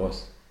why that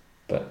was,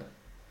 but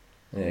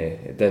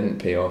it didn't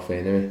pay off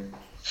anyway.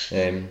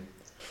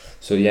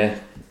 So yeah,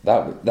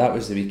 that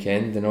was the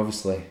weekend, and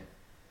obviously,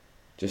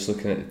 just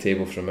looking at the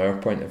table from our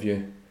point of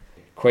view,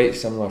 quite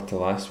similar to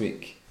last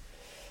week.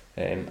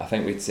 I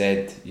think we'd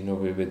said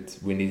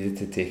we needed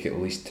to take at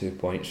least 2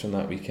 points from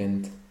that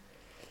weekend,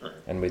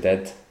 and we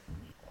did.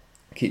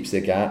 Keeps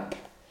the gap.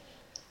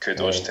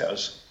 Kudos to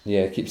us.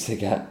 Yeah, keeps the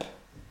gap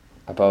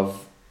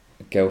above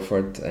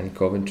Guildford and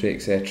Coventry,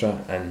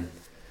 etc., and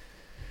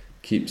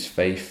keeps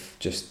Fife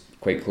just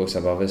quite close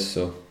above us.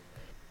 So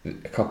a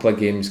couple of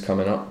games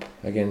coming up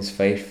against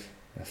Fife,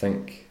 I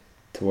think,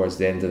 towards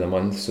the end of the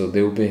month, so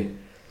they'll be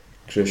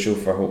crucial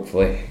for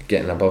hopefully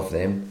getting above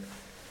them.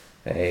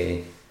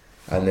 And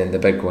then the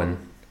big one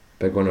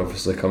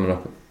obviously coming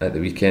up at the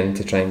weekend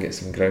to try and get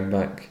some ground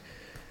back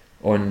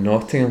on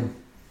Nottingham.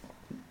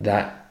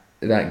 That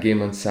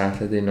game on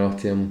Saturday,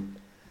 Nottingham,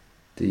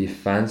 do you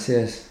fancy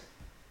us?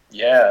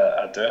 Yeah,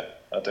 I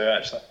do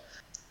actually.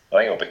 I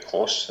think it'll be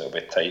close, it'll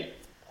be tight.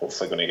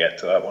 Hopefully going to get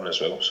to that one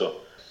as well, so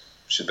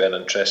should be an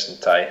interesting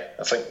tie.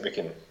 I think we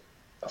can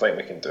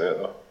do it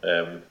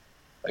though.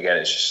 Again,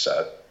 it's just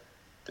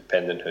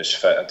depending who's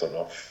fit. I don't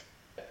know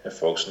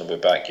if Wilson will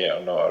be back yet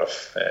or not, or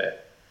if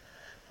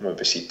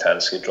maybe see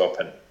Tansky drop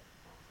in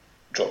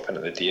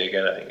at the D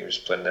again. I think he was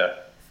playing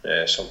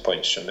there some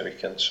points during the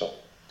weekend, so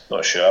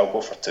not sure. I'll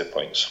go for 2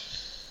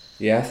 points.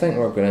 Yeah, I think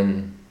we're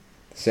going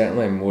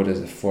certainly more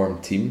as a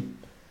formed team,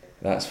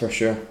 that's for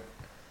sure.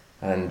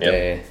 And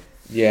yep.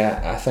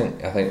 I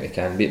think we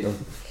can beat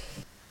them.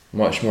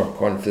 Much more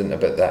confident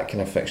about that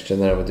kind of fixture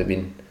than I would have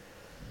been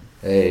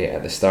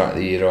at the start of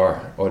the year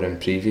or in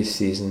previous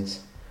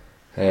seasons.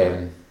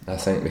 I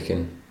think we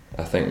can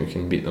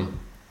beat them,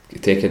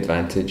 take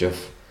advantage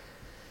of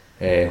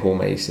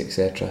home ice,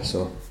 etc.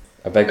 So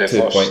a big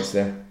 2 points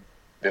there.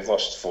 They've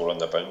lost 4 on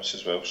the bounce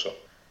as well, so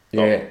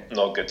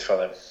not good for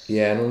them.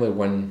 Yeah, and only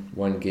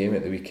one game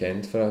at the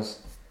weekend for us.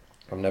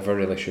 I'm never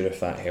really sure if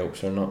that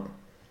helps or not.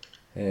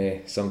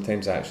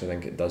 Sometimes I actually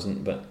think it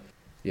doesn't, but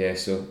yeah.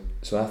 So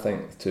I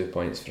think 2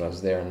 points for us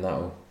there, and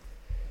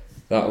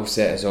that'll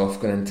set us off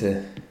going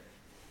into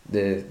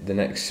the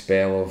next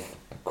spell of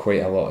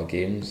quite a lot of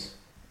games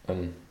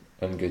on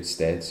good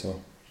stead.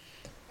 So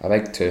a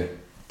big 2,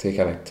 take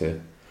a big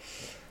 2.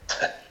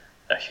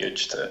 A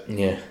huge 2.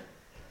 Yeah.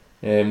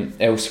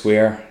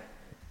 Elsewhere,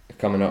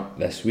 coming up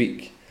this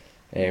week,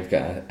 we've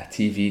got a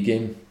TV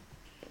game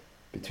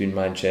between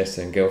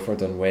Manchester and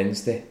Guildford on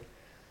Wednesday.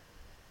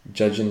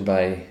 Judging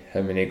by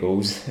how many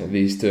goals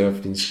these two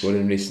have been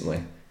scoring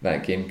recently,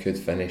 that game could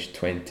finish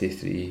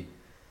 23-17.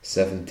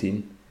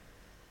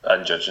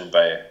 And judging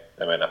by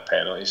the amount of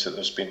penalties that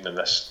there's been in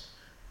this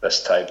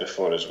tie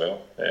before as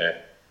well. Yeah,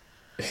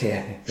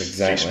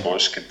 exactly. Three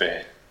Sports could be,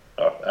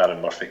 or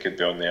Aaron Murphy could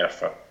be on the air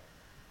for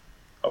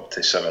up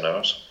to 7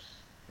 hours.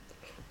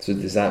 So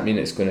does that mean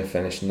it's going to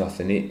finish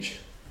nothing each?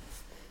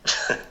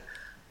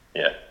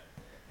 Yeah.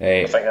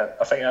 I think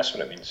that's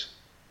what it means.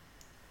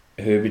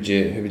 Who would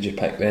you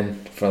pick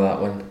then for that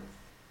one?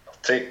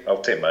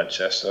 I'll take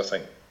Manchester. I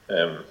think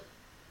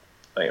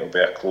it'll be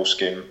a close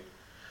game.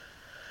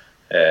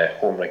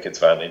 Home rink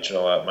advantage and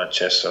all that.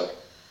 Manchester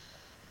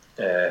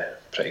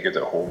pretty good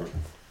at home.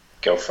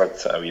 Guildford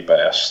a wee bit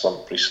of a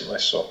slump recently,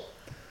 so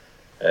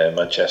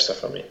Manchester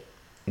for me.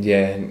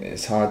 Yeah,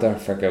 it's harder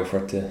for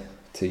Guildford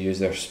to use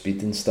their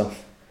speed and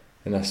stuff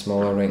in a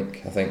smaller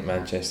rink. I think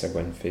Manchester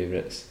win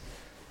favourites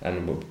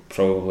and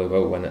probably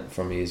will win it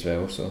for me as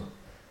well, so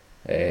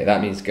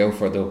that means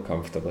Guildford will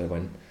comfortably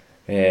win.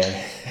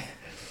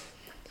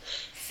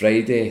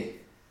 Friday,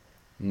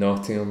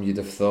 Nottingham, you'd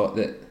have thought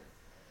that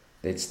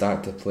they'd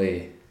start to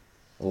play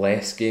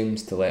less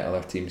games to let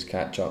other teams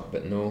catch up,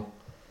 but no,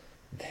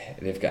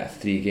 they've got a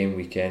 3-game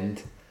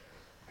weekend,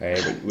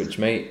 which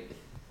might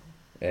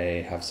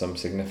have some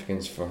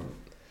significance for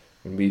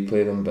when we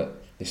play them.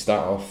 But they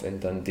start off in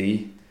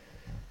Dundee,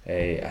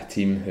 a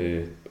team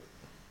who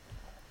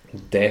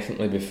will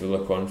definitely be full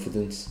of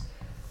confidence,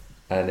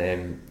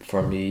 and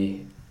for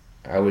me,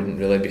 I wouldn't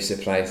really be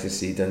surprised to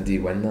see Dundee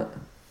win that.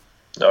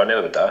 No,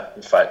 neither would I.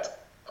 In fact,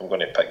 I'm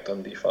going to pick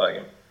Dundee for that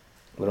game.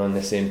 We're on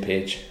the same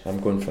page. I'm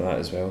going for that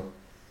as well.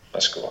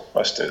 Let's go.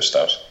 Let's do the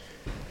Stars.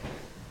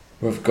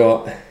 We've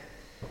got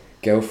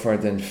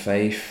Guildford and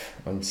Fife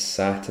on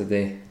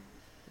Saturday.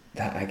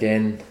 That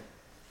again,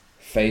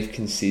 Fife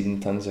conceding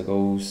tons of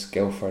goals.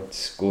 Guildford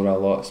score a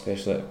lot,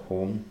 especially at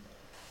home.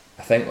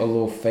 I think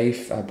although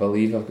Fife, I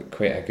believe, have got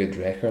quite a good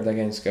record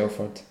against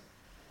Guildford.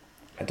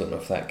 I don't know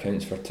if that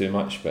counts for too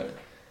much, but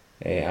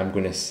I'm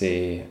going to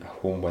say a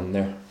home win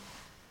there.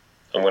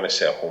 I'm going to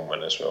say a home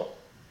win as well.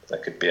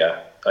 That could be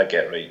a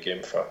get right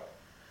game for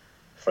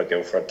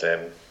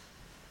Guildford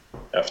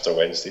after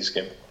Wednesday's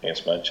game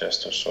against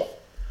Manchester. So,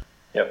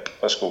 yep,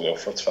 let's go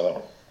Guildford for that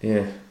one.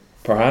 Yeah,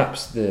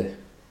 perhaps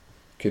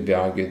could be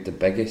argued the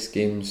biggest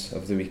games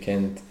of the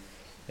weekend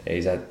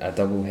is a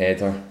double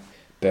header.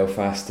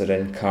 Belfast are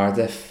in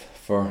Cardiff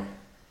for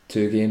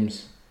 2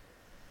 games,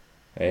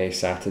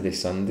 Saturday,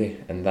 Sunday,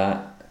 and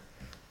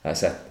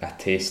that's a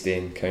tasty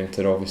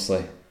encounter.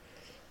 Obviously,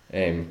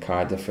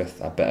 Cardiff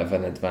with a bit of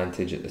an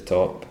advantage at the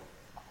top,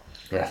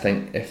 and I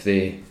think if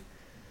they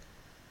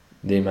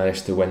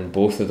manage to win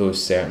both of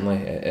those, certainly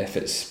if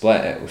it's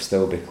split it will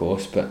still be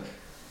close, but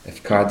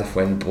if Cardiff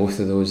win both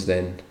of those,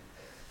 then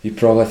you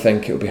probably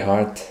think it'll be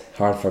hard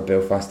for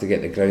Belfast to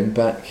get the ground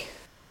back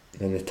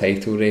in the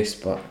title race,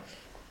 but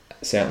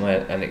certainly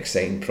an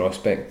exciting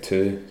prospect,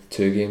 two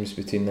games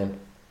between them.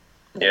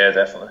 Yeah,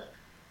 definitely.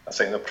 I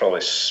think they'll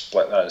probably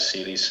split that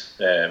series.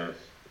 I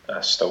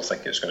still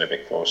think it's going to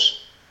be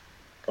close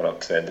going up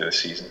to the end of the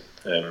season.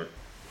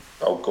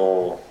 I'll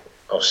go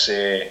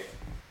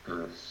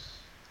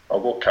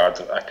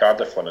Cardiff, a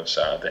Cardiff one on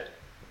Saturday,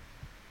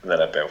 and then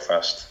a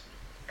Belfast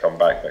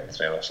comeback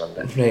victory on a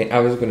Sunday. Right, I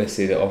was going to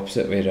say the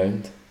opposite way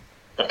round.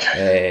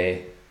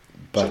 Okay.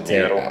 But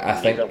so I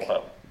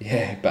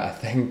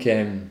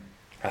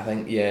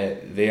think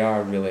they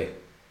are really,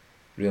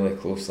 really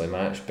closely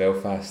matched.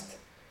 Belfast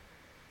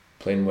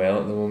playing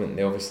well at the moment.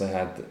 They obviously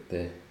had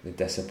the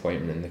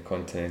disappointment in the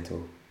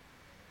Continental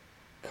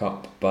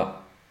Cup,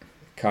 but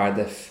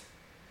Cardiff,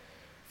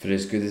 for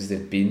as good as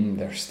they've been,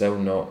 they're still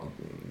not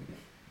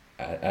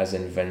as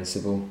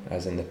invincible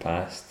as in the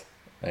past,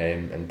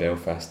 and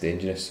Belfast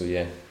dangerous. So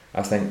yeah,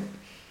 I think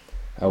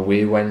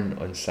away win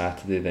on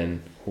Saturday,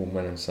 then home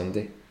win on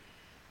Sunday.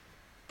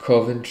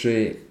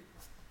 Coventry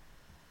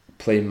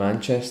play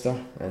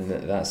Manchester, and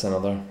that's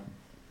another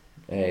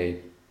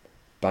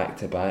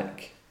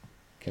back-to-back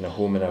kind of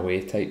home and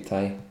away type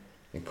tie.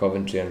 In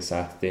Coventry on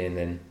Saturday and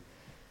then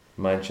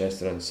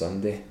Manchester on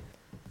Sunday.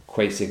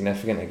 Quite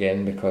significant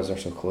again because they're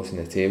so close in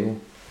the table.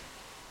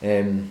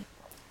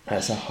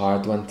 That's a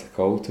hard one to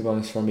call, to be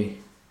honest, for me.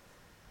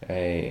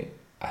 I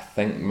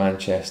think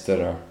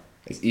Manchester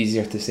it's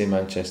easier to say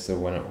Manchester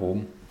win at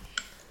home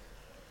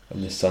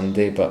on the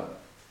Sunday, but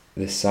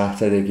the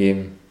Saturday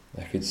game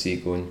I could see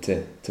going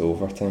to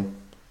overtime,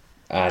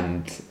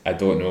 and I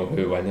don't know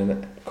who winning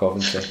it.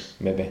 Coventry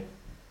maybe.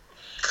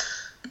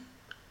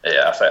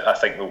 Yeah, I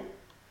think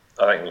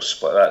they'll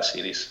split that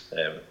series.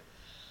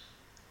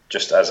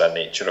 Just as a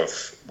nature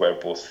of where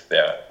both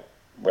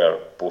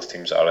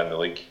teams are in the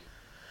league.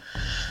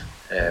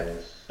 And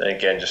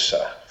again, just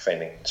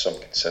finding some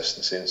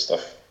consistency and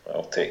stuff.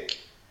 I'll take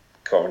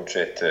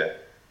Coventry to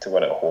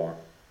win at home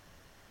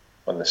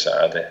on the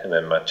Saturday, and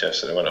then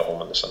Manchester to win at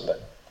home on the Sunday.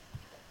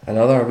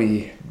 Another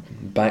wee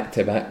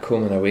back-to-back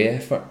home and away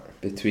effort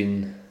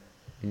between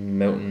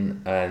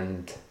Milton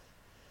and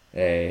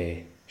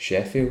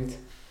Sheffield.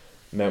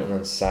 Milton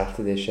on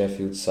Saturday,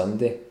 Sheffield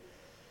Sunday.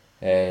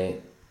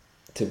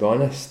 To be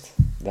honest,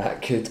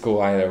 that could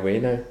go either way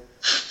now,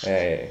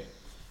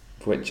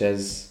 which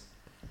is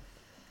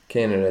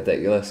kind of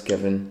ridiculous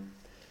given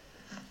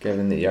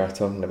that you are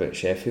talking about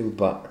Sheffield,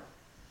 but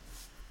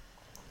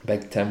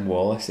Big Tim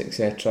Wallace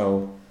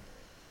etc.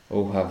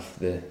 will have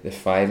the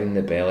fire in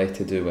the belly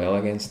to do well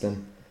against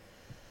them,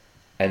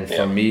 and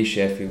for me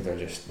Sheffield are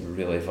just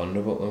really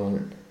vulnerable at the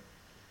moment.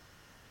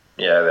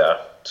 Yeah, they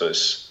are. So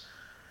it's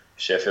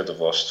Sheffield have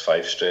lost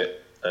 5 straight,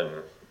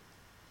 and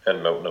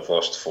Milton have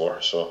lost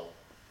 4, so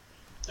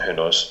who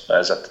knows?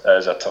 That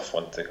is a tough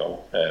one to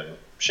call.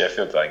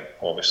 Sheffield, I think,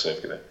 obviously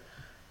have got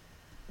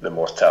the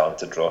more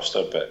talented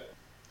roster, but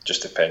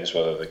just depends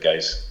whether the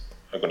guys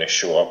are going to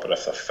show up or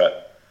if they're fit.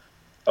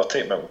 I'll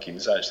take Milton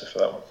Keynes actually for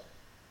that one.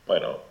 Why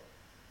not?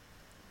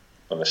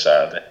 On the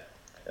Saturday,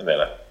 and then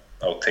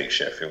I'll take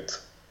Sheffield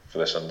for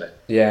the Sunday.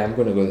 Yeah, I'm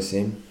going to go the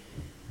same.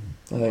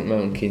 I think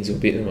Milton Keynes will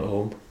beat them at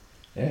home,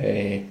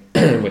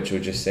 which will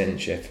just send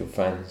Sheffield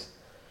fans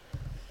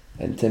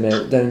into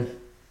meltdown.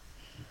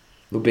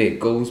 There'll be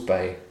goals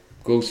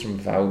from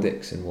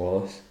Valdix and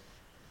Wallace.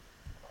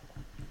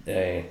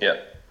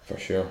 For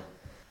sure.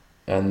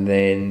 And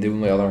then the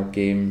only other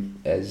game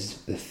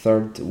is the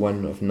third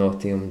one of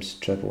Nottingham's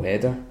triple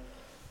header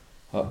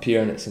up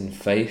here, and it's in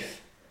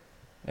Fife.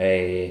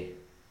 I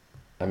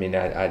mean,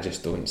 I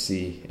just don't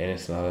see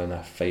anything other than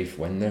a Fife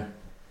win there.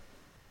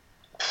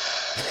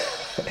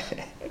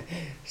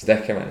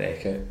 Sticking my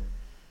neck out.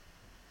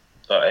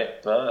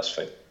 Alright, no, that's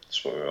fine.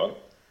 That's what we want.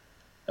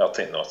 I'll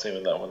take Nottingham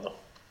in that one though.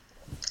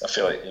 I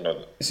feel like,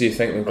 So you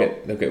think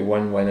they'll get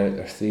one win out of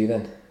their three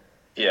then?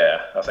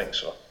 Yeah, I think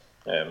so.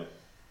 It'll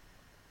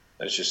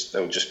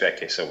just be a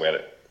case of where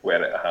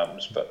it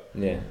happens, but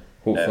yeah,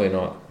 hopefully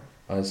not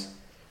us.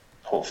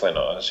 Hopefully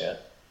not us, yeah.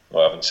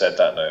 Well, having said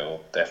that now,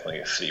 we'll definitely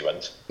get 3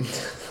 wins.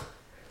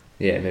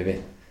 Yeah,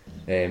 maybe.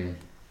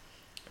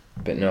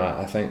 But no,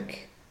 I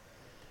think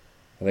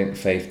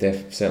Fife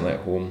certainly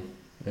at home,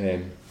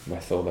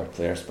 with all their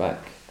players back.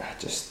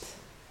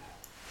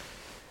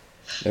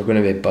 They're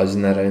going to be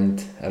buzzing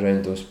around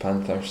those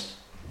Panthers.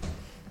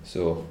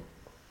 So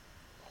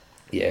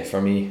yeah,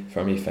 for me,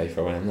 Fife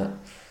are winning that.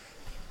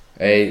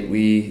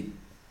 We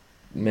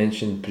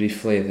mentioned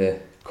briefly the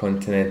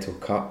Continental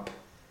Cup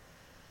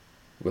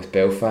with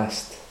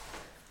Belfast.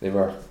 They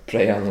were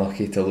pretty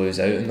unlucky to lose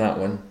out in that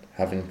one,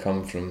 having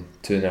come from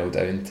 2-0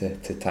 down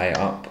to tie it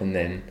up and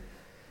then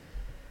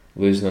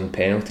losing on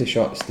penalty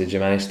shots. Did you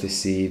manage to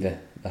see the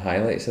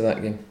highlights of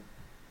that game?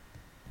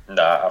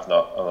 Nah, I've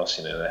not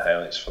seen any of the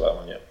highlights for that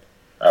one yet.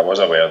 I was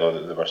aware though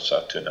that they were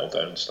sort of 2-0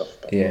 down and stuff.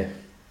 But. Yeah.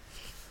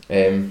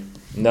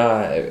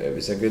 It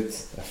was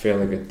a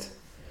fairly good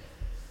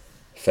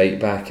fight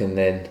back, and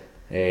then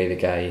the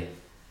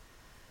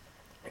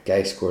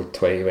guy scored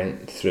twice. He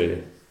went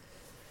through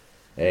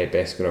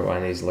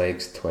Beskorowany's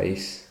legs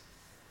twice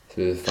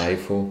through the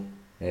 5-hole.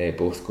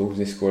 Both goals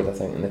he scored, I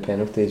think, in the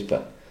penalties,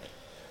 but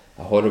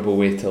a horrible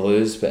way to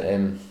lose. But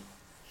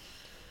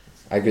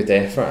a good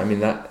effort. I mean,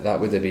 that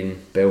would have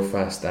been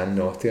Belfast and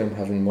Nottingham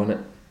having won it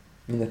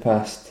in the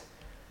past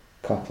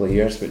couple of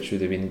years, which would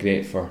have been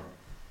great for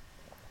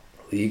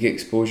league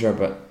exposure.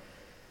 But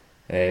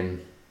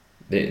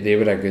they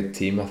were a good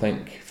team, I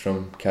think,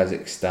 from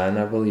Kazakhstan,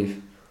 I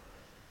believe.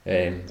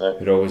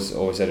 Were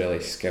always a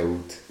really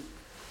skilled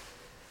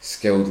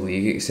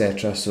league,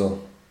 etc.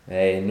 So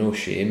no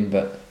shame,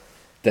 but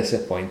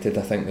disappointed.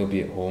 I think they'll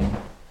be at home,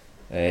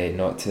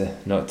 not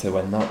to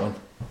win that one.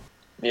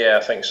 Yeah,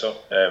 I think so.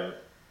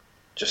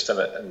 Just in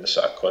the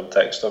sort of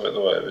context of it,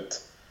 though, it would.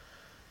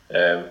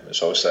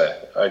 It's obviously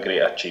a great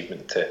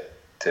achievement to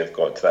have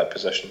got to that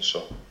position.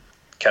 So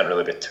can't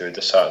really be too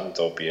disheartened,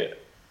 albeit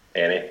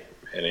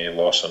any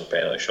loss on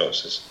penalty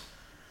shots is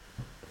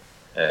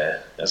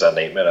a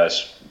nightmare,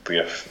 as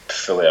we're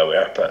fully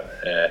aware. But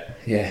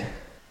yeah.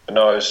 But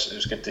no, it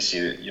was good to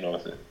see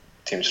that the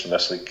teams from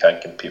this league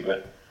can compete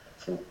with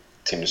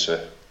teams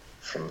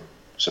from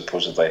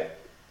supposedly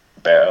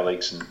better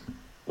leagues and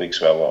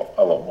leagues with a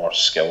lot more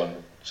skill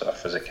and sort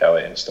of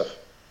physicality and stuff.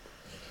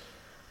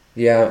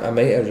 Yeah, I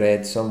might have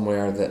read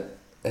somewhere that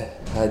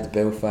had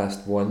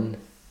Belfast won,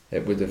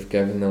 it would have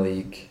given the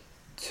league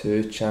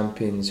 2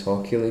 Champions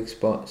Hockey League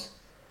spots,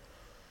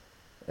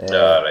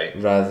 right.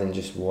 rather than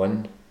just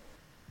 1.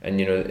 And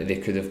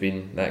that could have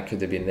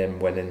been them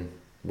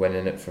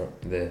winning it for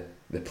the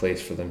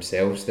place for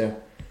themselves there,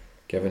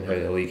 given how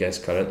the league is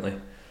currently.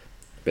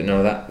 But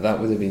no, that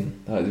would have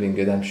been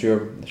good. I'm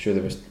sure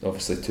there was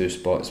obviously 2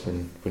 spots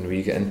when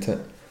we get into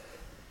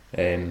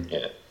it.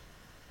 Yeah.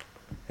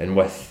 And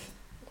with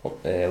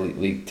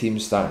league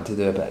teams starting to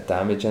do a bit of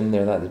damage in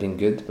there, that'd have been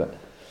good. But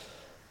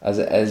as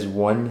it is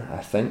 1, I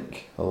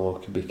think, although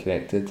it could be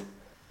corrected.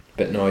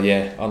 But no,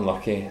 yeah,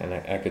 unlucky and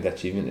a good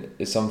achievement.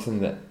 It's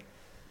something that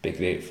be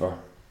great for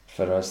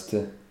us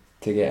to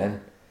get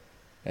in.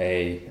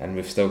 And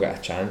we've still got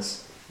a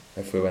chance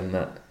if we win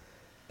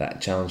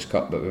that Challenge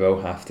Cup, but we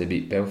will have to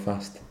beat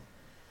Belfast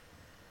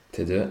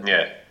to do it.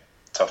 Yeah,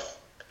 tough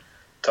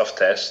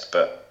test,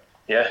 but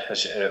yeah,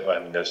 as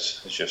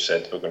you've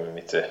said, we're going to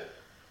need to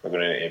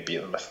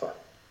beat them if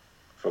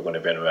we're going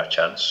to be in with a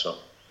chance. So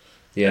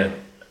yeah,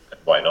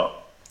 why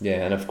not?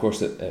 Yeah, and of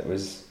course it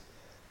was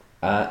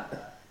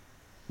at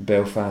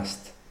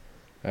Belfast,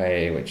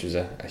 which was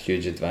a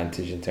huge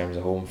advantage in terms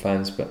of home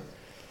fans, but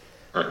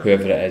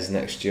whoever it is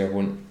next year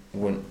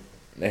won't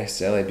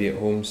necessarily be at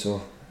home,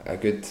 so a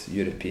good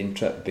European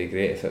trip would be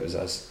great if it was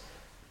us.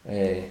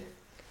 But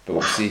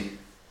we'll see.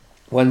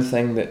 One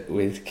thing that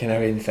we'd kind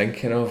of been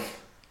thinking of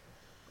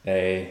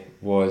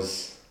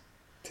was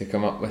to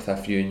come up with a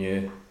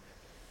few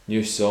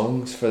new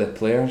songs for the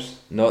players.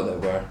 Not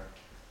that we're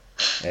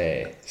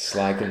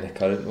slagging the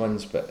current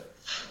ones, but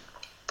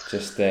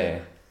just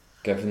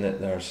given that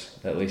there's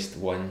at least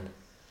one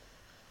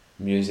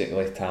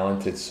musically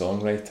talented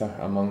songwriter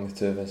among the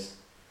two of us,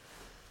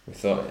 we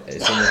thought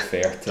it's only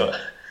fair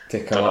to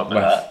come up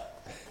with.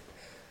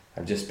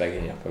 I'm just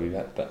bigging you up a wee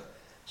bit, but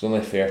it's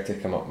only fair to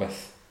come up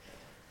with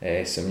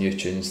some new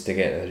tunes to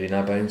get the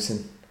arena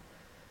bouncing.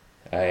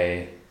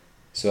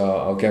 So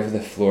I'll give the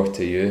floor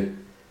to you.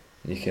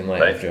 You can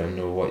let everyone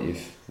know what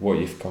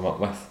you've come up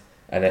with,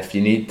 and if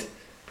you need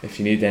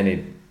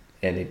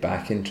any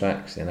backing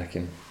tracks, then I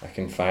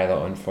can fire that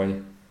on for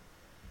you.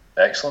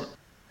 Excellent.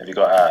 Have you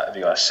got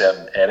a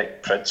certain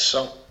Eric Prydz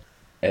song?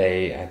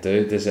 I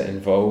do. Does it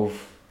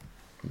involve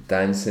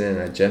dancing in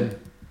a gym?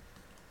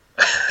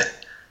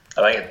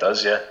 I think it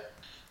does, yeah.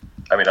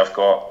 I mean, I've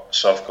got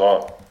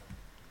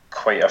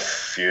quite a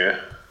few.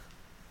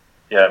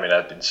 Yeah, I mean,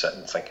 I'd been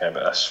sitting thinking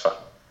about this for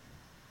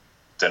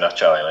doing a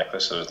Charlie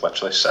Nicholas. I was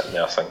literally sitting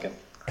there thinking.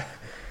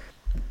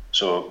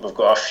 So we've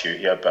got a few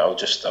here, but I'll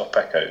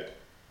pick out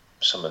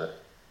some of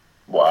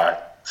what I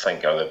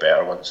think are the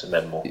better ones, and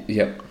then we'll.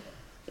 Yep.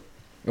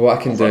 What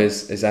I can do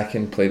is I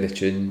can play the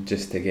tune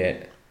just to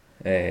get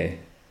the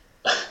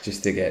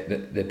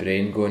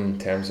brain going in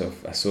terms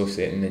of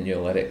associating the new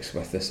lyrics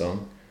with the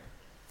song.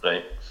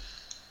 Right.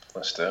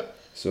 Let's do it.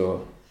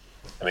 So,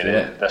 I mean,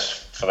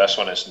 this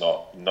one is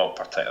not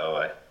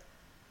particularly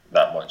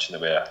that much in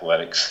the way of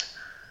lyrics.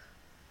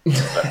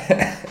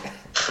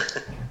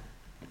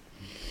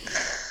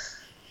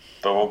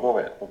 But we'll go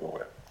with it.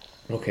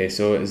 Okay,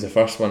 so is the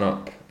first one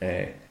up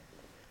a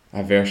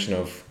version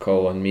of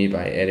 "Call on Me"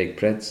 by Eric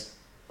Prydz?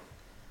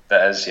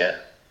 That is, yeah.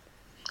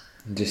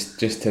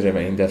 Just to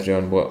remind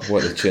everyone what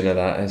the tune of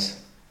that is.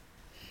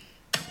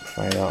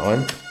 Fire that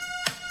on.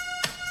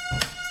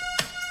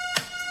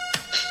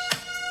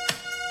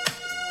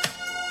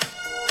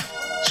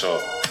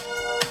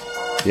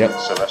 Yep.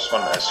 So this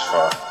one is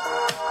for.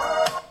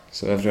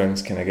 So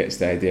everyone's kind of gets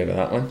the idea of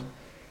that one.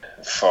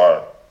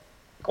 For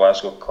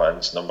Glasgow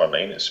Clans number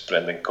 9, it's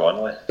Brendan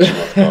Connolly. So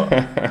we've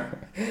got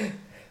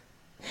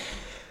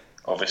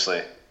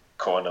obviously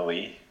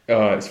Connolly.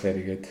 Oh, it's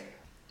very good.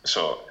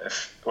 So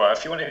if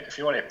you want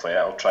to play it,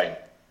 I'll try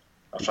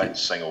and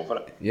sing over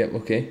it. Yep.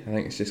 Okay. I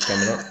think it's just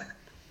coming up.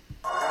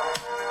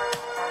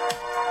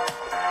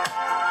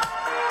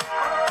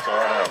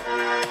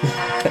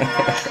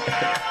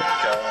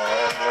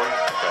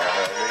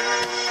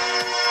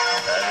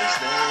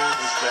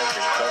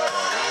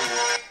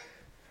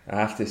 I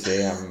have to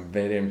say, I'm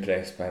very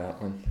impressed by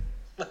that one.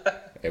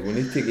 We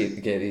need to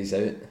get these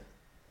out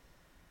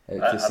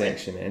to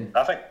section N.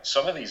 I think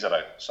some of these are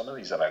a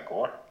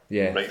goer.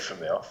 Yeah. Right from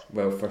the off.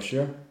 Well, for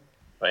sure.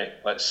 Right.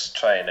 Let's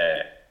try and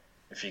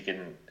if you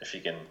can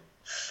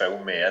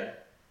fill me in,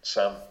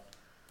 Sam.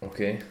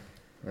 Okay.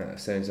 That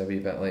sounds a wee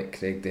bit like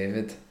Craig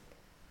David.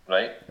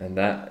 Right. And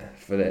that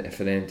for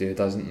anybody who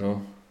doesn't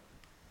know.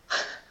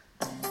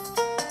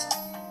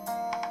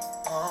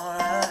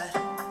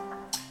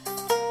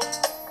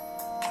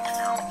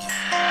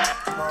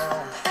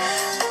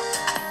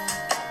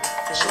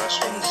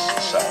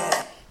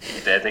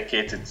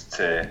 Dedicated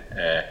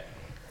to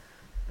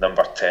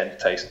number 10,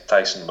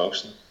 Tyson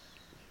Wilson.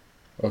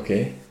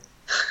 Okay.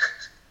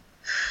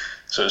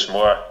 So it's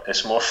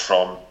more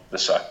from the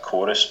sort of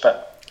chorus bit.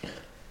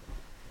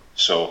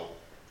 So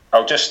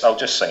I'll just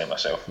sing it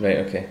myself. Right.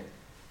 Okay.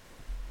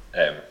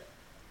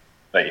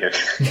 Right here.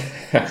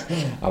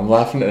 I'm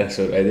laughing at this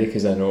already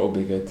because I know it'll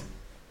be good.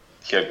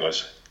 Here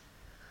goes.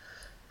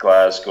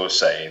 Glasgow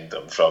signed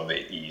him from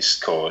the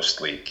East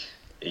Coast League.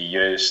 He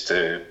used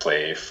to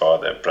play for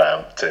the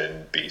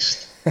Brampton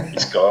Beast.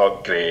 He's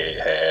got grey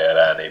hair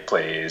and he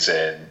plays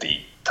in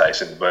the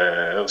Tyson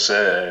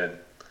Wilson.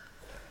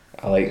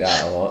 I like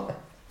that a lot.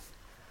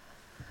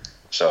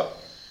 So,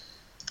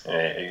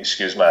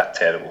 excuse my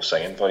terrible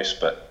singing voice,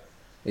 but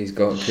he's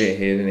got great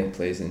hair and he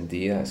plays in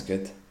D. That's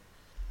good.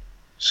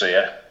 So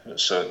yeah,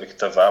 so we could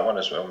have that one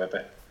as well. Maybe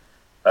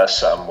that's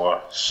something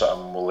more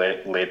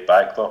laid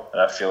back though, and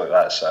I feel like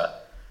that's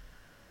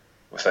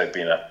without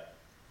being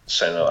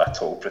sounding like a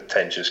total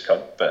pretentious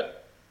cunt,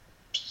 but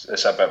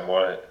it's a bit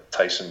more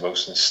Tyson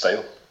Wilson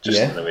style, just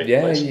in the way he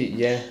plays.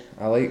 Yeah.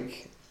 I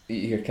like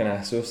you're kind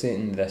of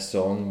associating this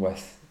song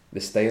with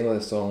the style of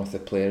the song with the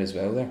player as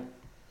well there.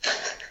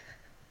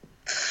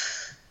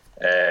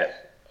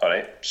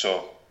 Alright,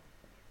 so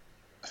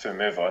if we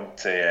move on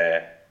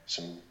to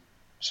some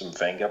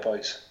Venga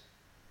Boys.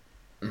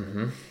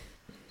 Mm-hmm.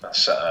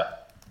 That's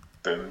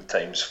boom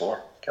times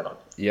 4. Come on.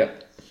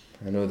 Yep,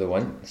 I know the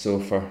one. So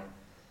for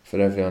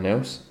everyone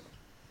else,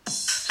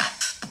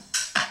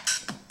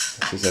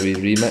 this is a wee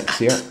remix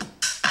here.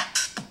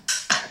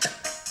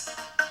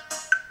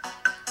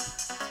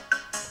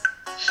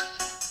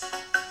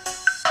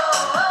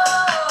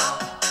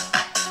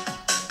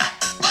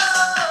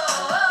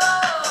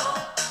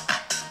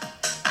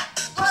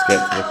 Just get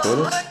to the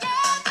chorus.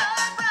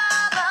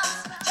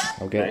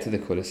 I'll get to the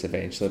chorus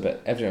eventually,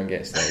 but everyone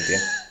gets the idea.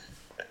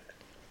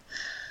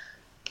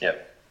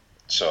 Yep.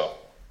 So,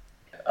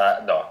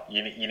 no,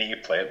 you need to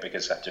play it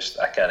because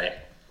I can't.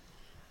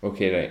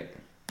 Okay, right.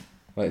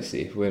 Let's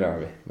see. Where are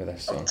we with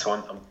this song?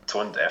 I'm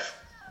tone deaf.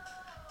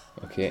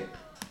 Okay.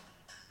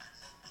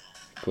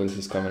 Chorus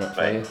is coming up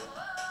for Right. you.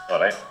 All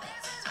right.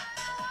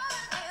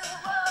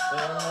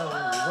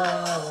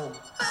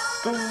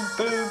 Boom,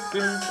 boom,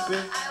 boom,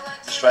 boom.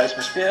 Strives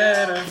my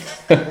spirit.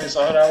 He's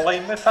on a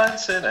line with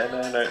dancing in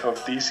and out of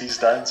DC's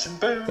dancing.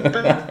 Boom, boom,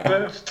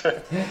 boom,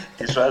 boom.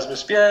 He's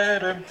Rasmus.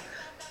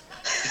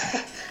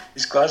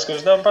 He's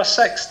Glasgow's number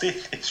 60.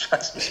 He's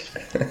Rasmus.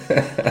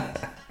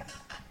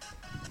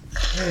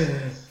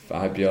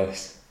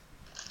 Fabulous.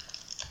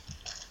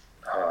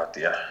 Oh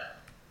dear.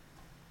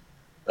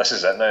 This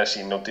is it now.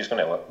 See, nobody's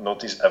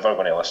ever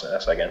going to listen to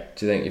this again.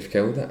 Do you think you've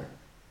killed it?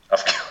 I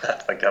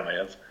think I may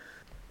have.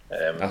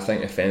 I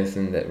think if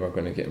anything that we're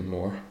going to get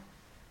more.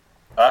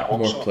 I hope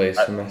more so. plays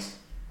from this.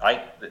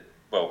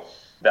 Well,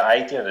 the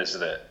idea is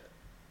that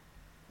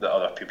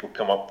other people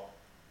come up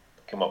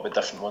with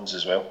different ones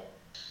as well.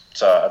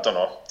 So I don't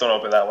know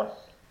about that one.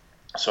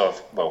 So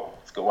I've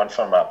got one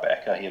for Matt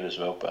Becker here as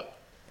well. But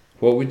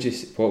what would you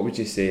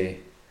say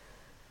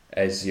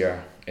is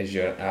your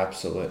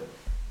absolute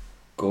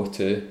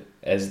go-to?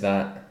 Is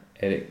that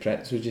Eric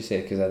Pritz? Would you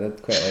say? Because I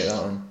did quite like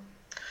that one.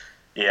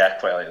 Yeah, I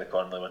quite like the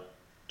Conley one.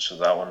 So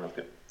that one we've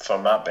got for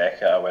Matt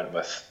Becker. I went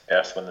with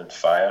Earth, Wind and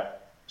Fire,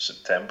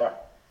 September.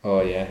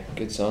 Oh yeah,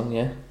 good song.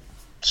 Yeah.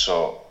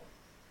 So.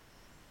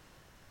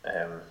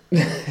 I'm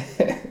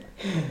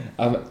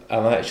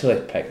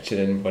actually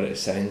picturing what it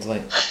sounds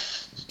like,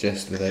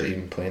 just without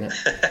even playing it.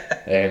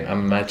 I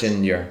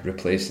imagine you're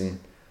replacing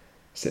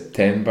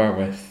September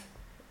with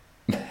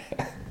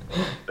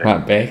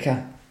Matt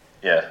Becker.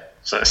 Yeah,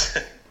 so it's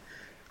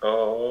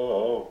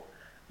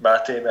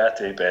Matty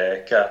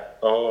Becker,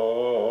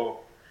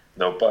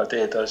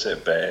 nobody does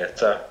it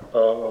better,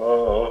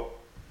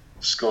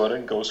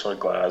 scoring goals for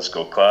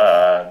Glasgow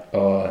Clan.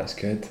 Oh, that's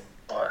good.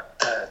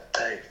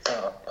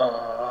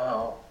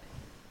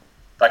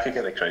 That could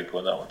get the crowd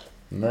going, that one.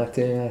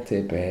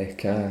 Matty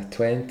Becker,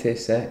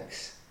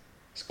 26,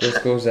 scores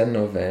goals in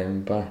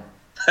November,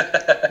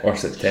 or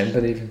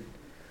September even.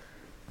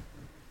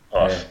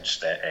 Or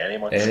just any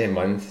month. Any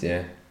month,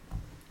 yeah.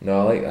 No,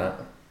 I like that.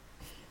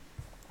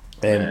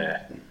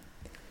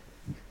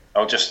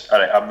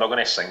 I'm not going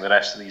to sing the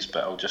rest of these,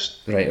 but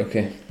Right,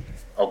 okay.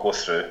 I'll go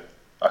through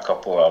a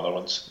couple of other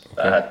ones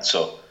that I had.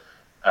 So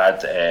I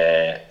had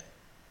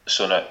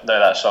now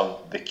that song,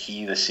 The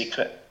Key, The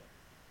Secret.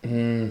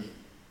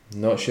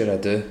 Not sure I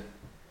do.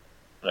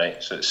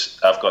 Right, so it's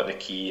I've Got the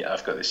Key,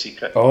 I've Got the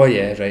Secret. Oh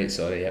yeah, right,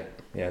 sorry,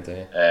 yeah I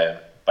do.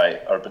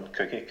 By Urban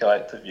Cookie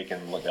Collective. You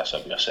can look this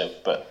up yourself,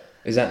 but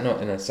is that not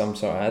in some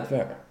sort of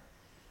advert?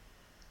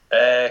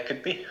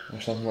 Could be. Or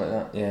something like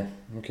that, yeah,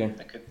 okay.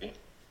 It could be.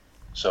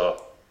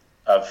 So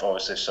I've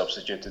obviously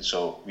substituted,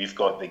 so we've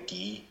got the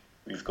Gee,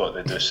 we've got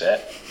the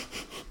Doucette.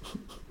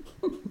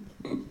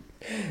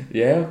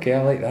 Yeah, okay,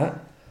 I like that.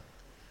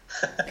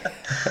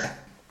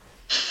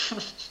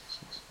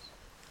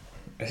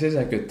 This is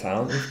a good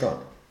talent we've got.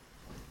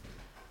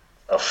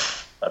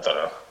 Oh, I don't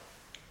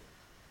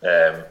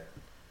know.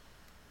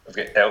 We've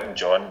got Elton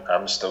John,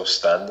 I'm Still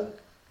Standing.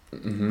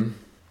 Mm-hmm.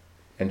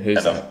 And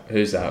who's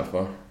that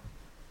for?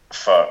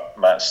 For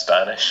Matt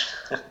Stanish.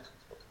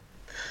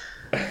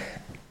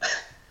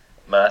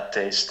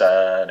 Matty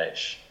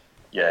Stanish.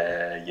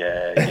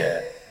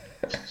 Yeah.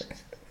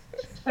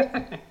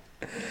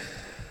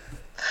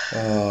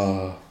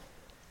 Oh.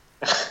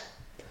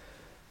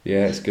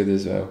 Yeah, it's good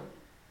as well.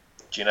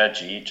 Gina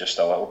G, just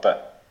a little bit.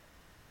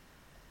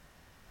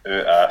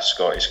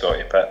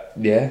 Scotty Pitt.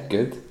 Yeah,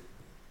 good.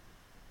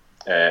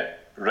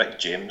 Rick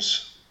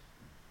James,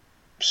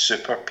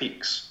 Super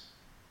Peaks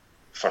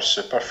for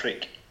Super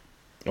Freak.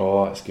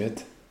 Oh, that's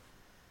good.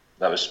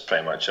 That was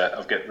pretty much it.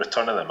 I've got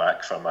Return of the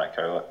Mac from Mac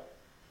Howlett.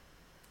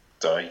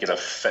 Don't know, you could have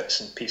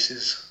fits and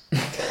pieces.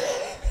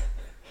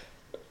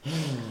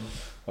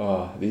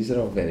 Oh, these are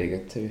all very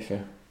good, to be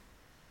fair.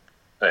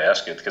 Right,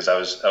 that's good, because I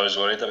was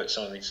worried about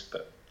some of these,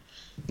 but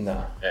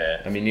nah.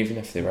 I mean, even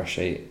if they were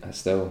shite, I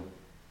still.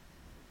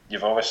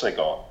 You've obviously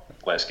got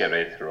Let's Get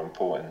Ready to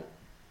Rumble and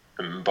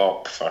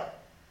Mbop for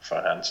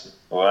Hanson.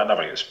 Well, that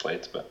never gets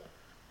played, but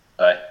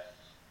aye.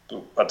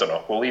 I don't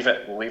know. We'll leave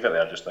it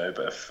there just now.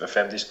 But if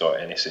anybody's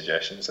got any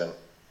suggestions, then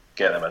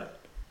get them in.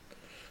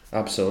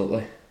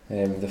 Absolutely.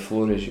 The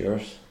floor is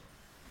yours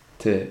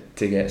to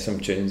get some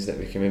tunes that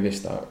we can maybe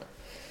start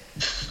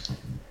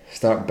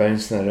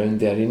bouncing around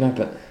the arena.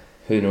 But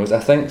who knows? I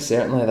think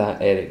certainly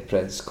that Eric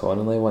Prydz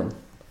Connolly one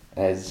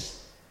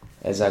is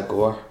a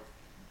goer.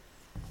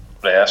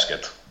 Right, that's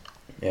good.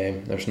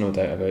 There's no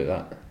doubt about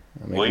that.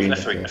 Well, even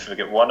if we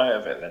get one out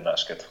of it, then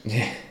that's good.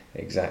 Yeah,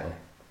 exactly.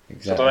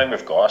 So I don't think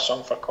we've got a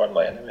song for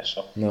Conley anyway.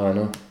 So no, I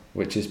know,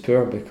 which is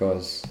poor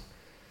because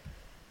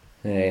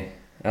at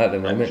the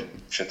moment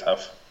should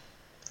have.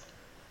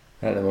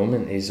 At the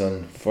moment, he's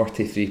on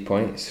 43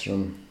 points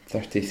from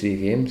 33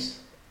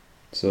 games,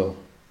 so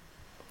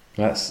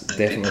that's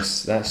definitely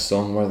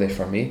song worthy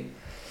for me.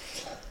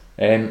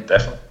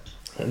 Definitely.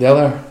 The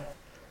other,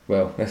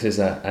 well, this is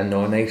a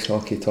non-ice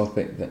hockey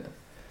topic that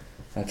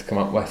I'd come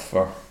up with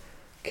for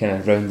kind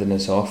of rounding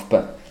us off,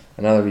 but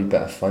another wee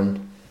bit of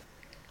fun.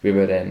 We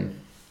were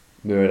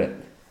at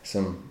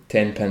some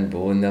 10-pin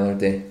bowling the other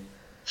day,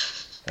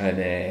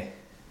 and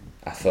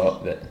I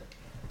thought that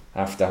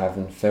after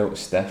having felt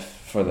stiff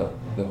for the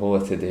whole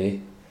of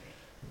today,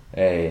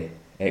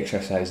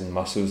 exercising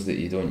muscles that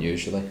you don't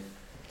usually,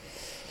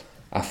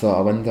 I thought,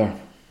 I wonder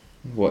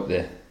what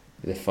the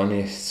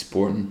funniest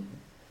sporting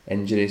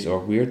injuries or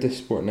weirdest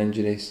sporting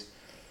injuries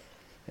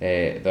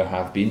there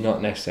have been,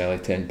 not necessarily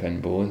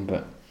 10-pin bowling,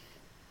 but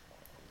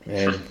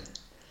it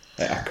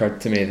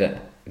occurred to me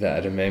that I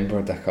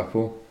remembered a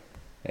couple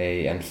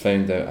and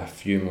found out a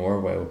few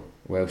more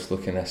whilst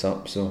looking this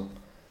up, so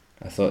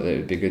I thought that it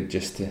would be good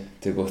just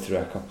to go through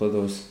a couple of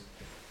those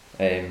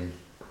in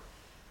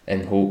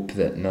hope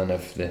that none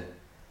of the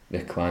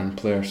clan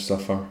players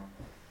suffer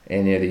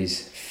any of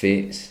these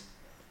fates.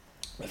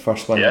 The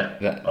first one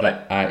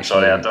that actually...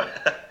 Sorry,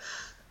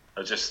 I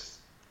was just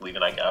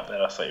leaving a gap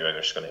there. I thought you were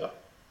just going to go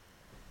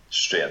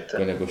straight into it.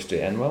 Going to go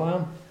straight in, well I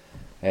am.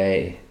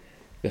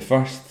 The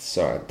first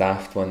sort of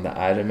daft one that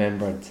I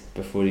remembered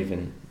before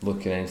even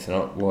looking anything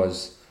up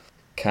was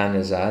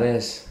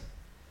Canizares,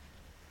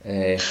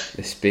 the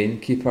Spain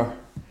keeper.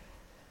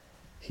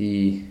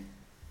 He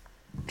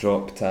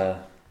dropped I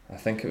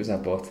think it was a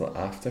bottle of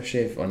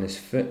aftershave on his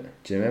foot.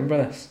 Do you remember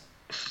this?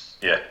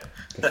 Yeah.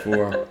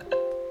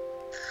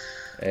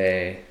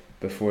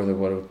 Before the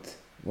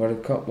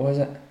World Cup, was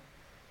it?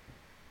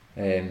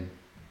 I'm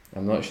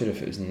not sure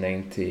if it was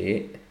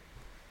 98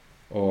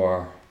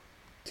 or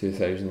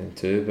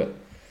 2002, but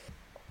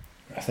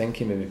I think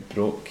he maybe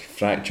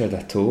fractured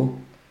a toe,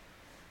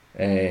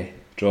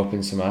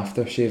 dropping some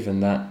aftershave,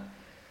 and that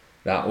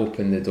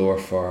opened the door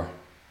for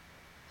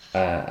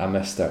a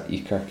Mr.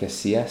 Iker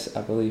Casillas,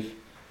 I believe.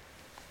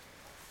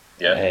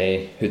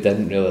 Yeah. Who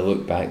didn't really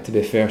look back, to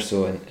be fair.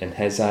 So in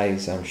his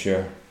eyes, I'm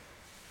sure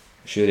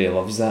he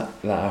loves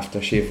that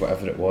aftershave,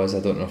 whatever it was. I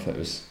don't know if it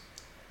was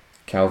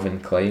Calvin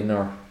Klein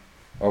or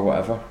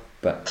whatever,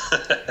 but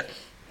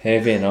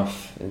heavy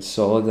enough and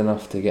solid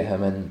enough to get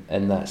him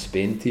in that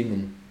Spain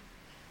team,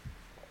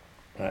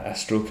 and a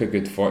stroke of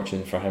good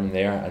fortune for him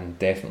there, and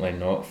definitely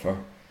not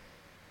for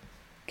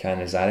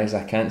Canizares.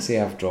 I can't say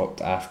I've dropped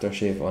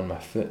aftershave on my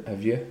foot.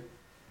 Have you?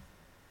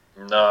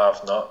 No,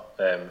 I've not.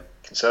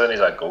 Considering he's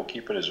a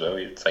goalkeeper as well,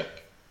 you'd think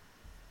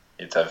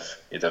he'd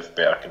have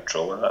better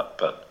control of that.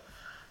 But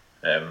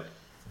I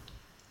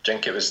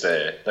think it was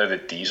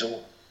the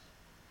Diesel.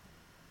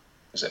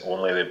 Is it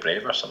Only the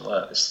Brave or something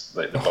like that? It's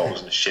like the ball was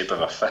in the shape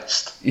of a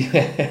fist.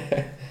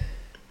 Yeah,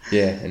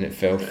 and it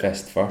fell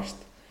fist first.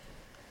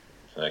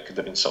 So it could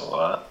have been something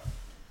like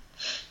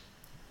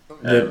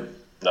that. No,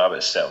 but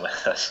it's certainly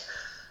that's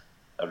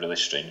a really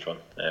strange one.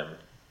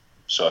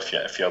 So if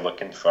you're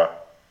looking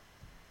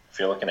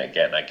at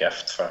getting a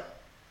gift for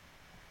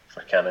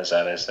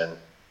Canizares, then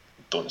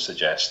don't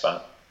suggest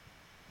that.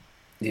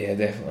 Yeah,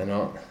 definitely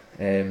not.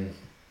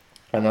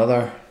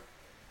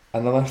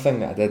 Another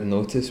thing that I did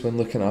notice when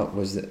looking up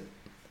was that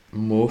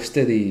most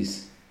of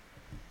these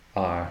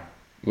are,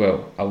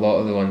 well, a lot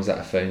of the ones that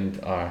I found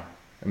are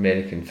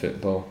American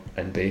football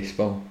and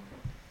baseball.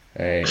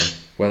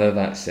 Whether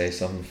that says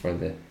something for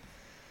the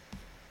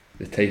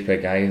type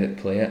of guy that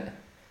play it,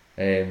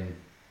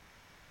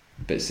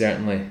 but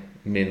certainly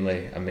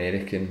mainly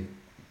American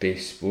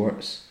based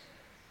sports.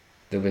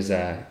 There was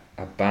a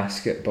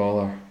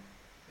basketballer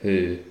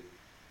who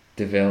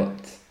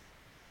developed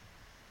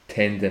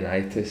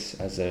tendinitis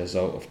as a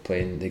result of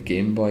playing the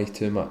Game Boy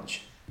too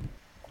much.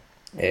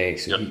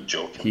 So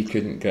he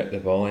couldn't grip the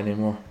ball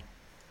anymore.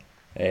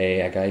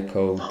 A guy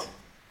called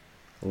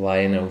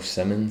Lionel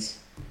Simmons.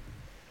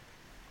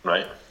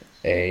 Right.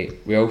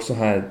 We also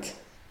had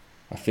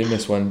a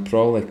famous one,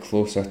 probably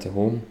closer to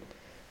home,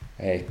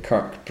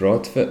 Kirk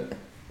Broadfoot,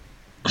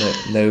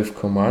 now of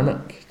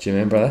Kilmarnock. Do you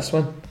remember this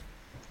one?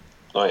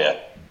 Oh yeah.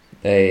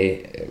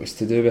 It was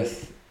to do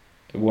with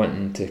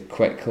wanting to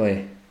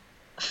quickly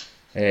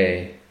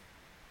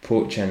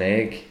poach an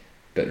egg,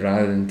 but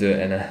rather than do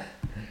it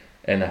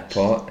in a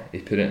pot, he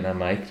put it in a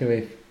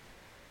microwave.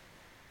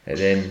 It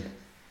then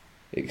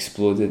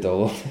exploded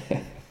all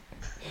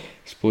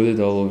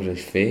over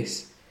his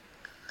face.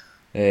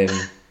 He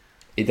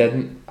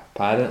didn't,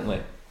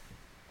 apparently.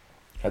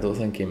 I don't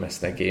think he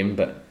missed a game,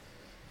 but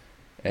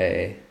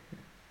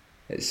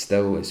it's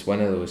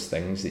one of those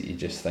things that you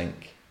just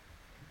think,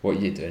 what are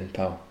you doing,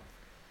 pal?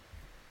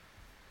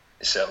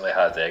 He certainly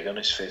had egg on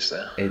his face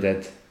there. He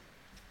did.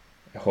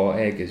 A hot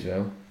egg as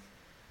well.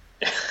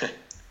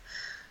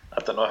 I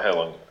don't know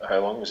how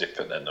long was he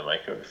putting it in the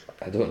microwave for?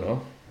 I don't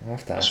know. I'll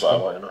have to ask That's what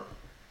him. I want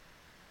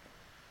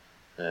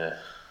to know.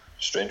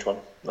 Strange one.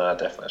 Nah,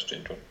 definitely a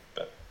strange one.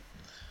 But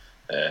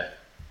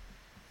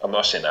I'm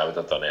not saying I would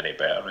have done any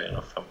better, right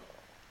enough. I'm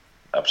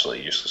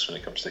absolutely useless when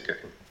it comes to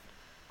cooking.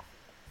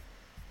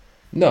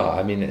 No,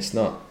 I mean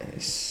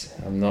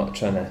I'm not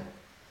trying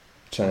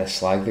to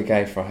slag the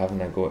guy for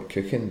having a go at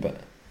cooking,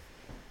 but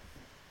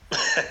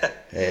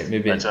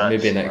maybe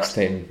next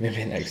time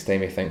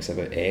he thinks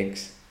about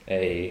eggs,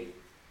 he'll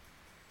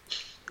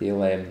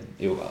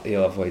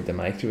avoid the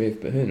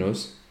microwave. But who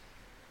knows?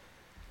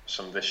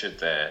 Somebody should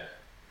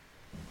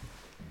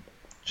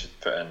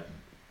put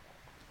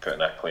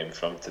in a claim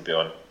for him to be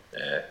on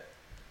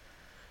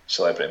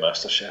Celebrity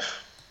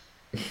MasterChef.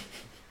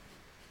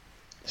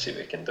 See what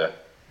we can do.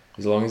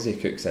 As long as he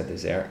cooks a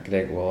dessert,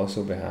 Greg Wallace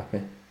will be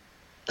happy.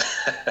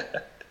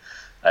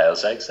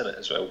 There's eggs in it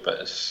as well, but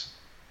it's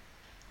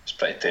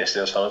pretty tasty.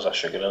 There's tons of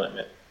sugar in it,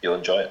 mate. You'll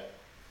enjoy it.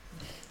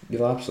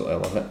 You'll absolutely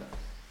love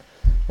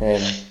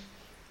it.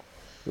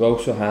 We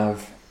also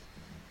have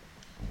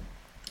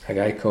a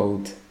guy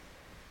called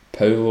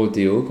Paulo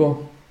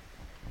Diogo,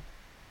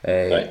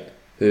 Right.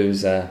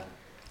 who's a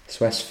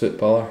Swiss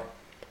footballer.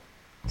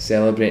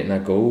 Celebrating a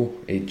goal,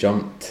 he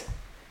jumped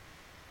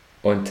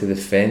onto the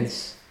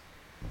fence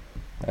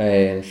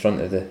in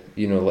front of the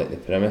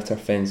perimeter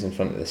fence in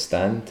front of the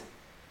stand.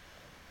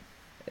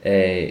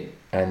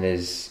 and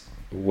his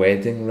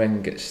wedding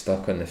ring got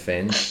stuck on the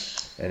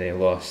fence, and he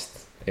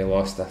lost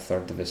a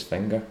third of his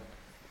finger.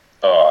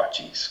 Oh,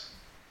 jeez.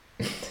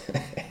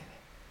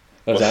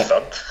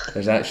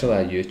 There's actually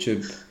a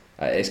YouTube.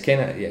 It's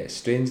kind of it's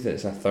strange that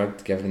it's a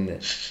third given the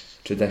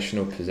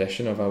traditional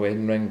position of a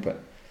wedding ring,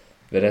 but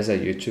there is a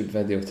YouTube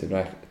video to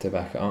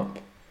back it up.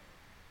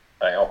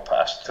 I'll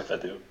pass the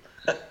video.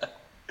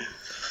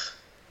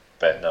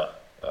 But no,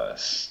 that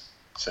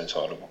sounds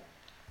horrible.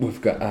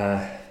 We've got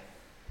a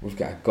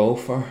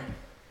golfer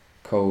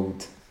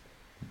called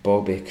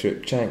Bobby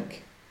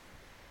Cruikshank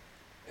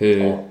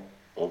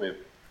Bobby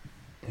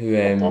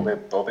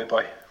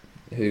boy,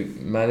 who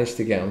managed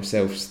to get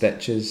himself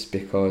stitches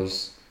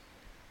because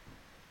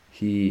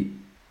he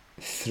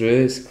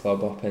threw his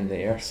club up in the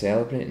air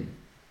celebrating,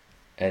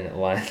 and it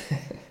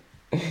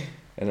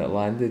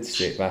landed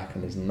straight back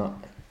on his nut.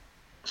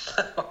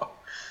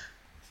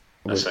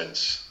 That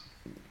sounds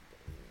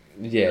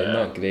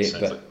not great,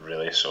 sounds but like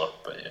really sore,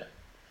 but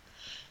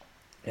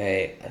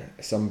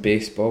some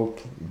baseball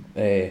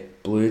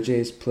Blue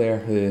Jays player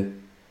who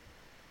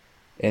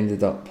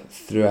ended up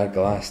through a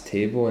glass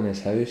table in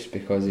his house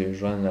because he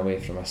was running away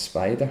from a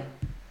spider.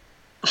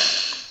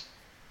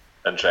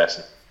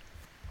 Interesting.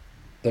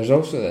 There's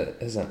also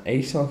an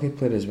ice hockey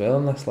player as well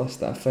on this list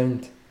that I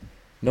found.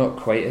 Not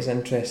quite as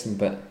interesting,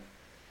 but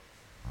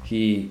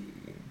he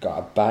got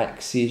a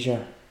back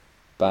seizure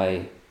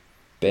by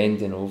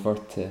bending over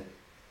to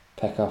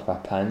pick up a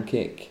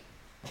pancake.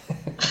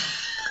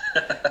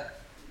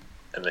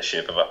 In the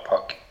shape of a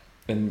puck.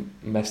 And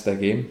missed a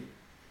game.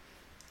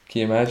 Can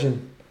you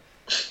imagine?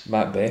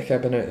 Matt Becker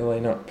been out the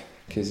lineup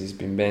because he's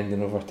been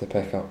bending over to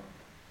pick up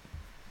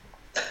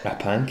a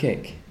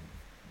pancake.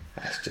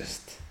 That's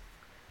just...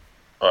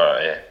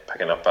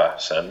 picking up a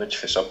sandwich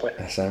for Subway.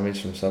 A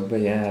sandwich from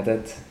Subway, yeah, I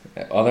did.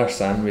 Other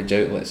sandwich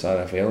outlets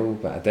are available,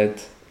 but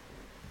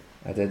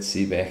I did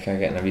see Becca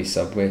getting a wee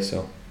Subway,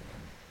 so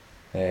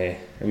a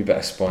wee bit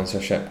of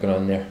sponsorship going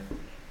on there.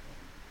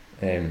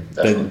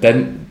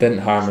 Didn't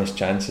harm his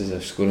chances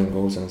of scoring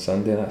goals on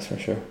Sunday, that's for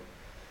sure.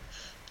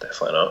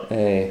 Definitely not.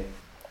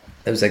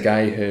 There was a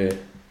guy who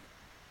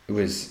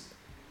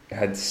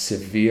had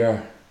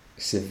severe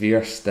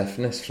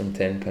stiffness from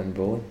 10-pin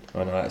bowling.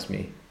 Oh no, that's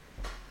me.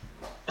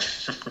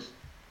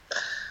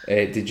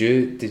 Did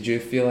you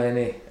feel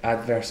any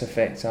adverse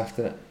effects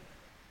after it?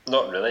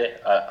 Not really.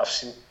 I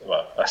seem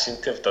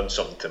to have done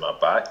something to my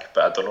back,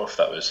 but I don't know if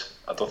that was.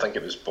 I don't think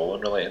it was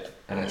bowling related.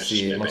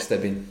 It must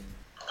have been.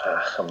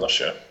 I'm not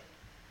sure.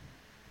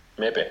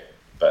 Maybe,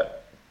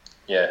 but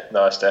yeah,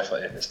 no, it's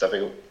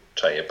difficult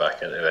trying to get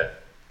back into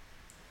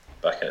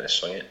the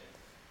swing it.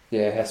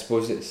 Yeah, I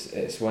suppose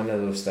it's one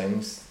of those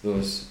things,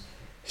 those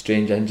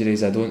strange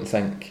injuries. I don't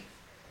think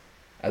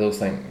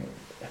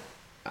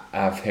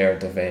I've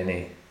heard of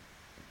any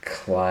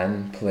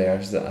clan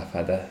players that have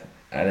had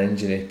an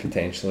injury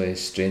potentially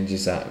as strange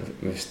as that.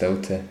 We've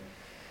still to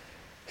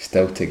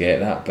get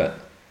that, but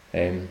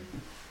I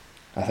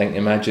think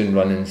imagine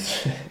running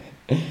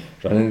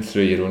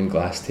through your own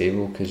glass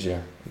table because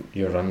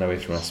you're running away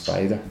from a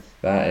spider.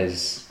 That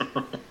is.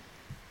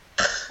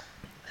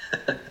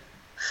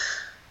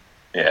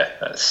 Yeah,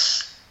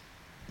 that's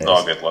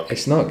not a good look.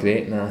 It's not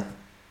great, nah.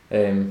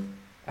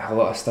 A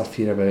lot of stuff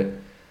here about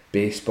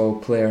baseball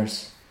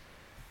players.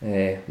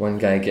 One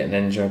guy getting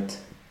injured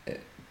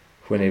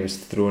when he was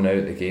thrown out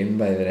of the game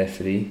by the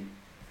referee.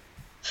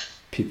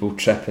 People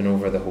tripping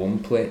over the home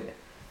plate.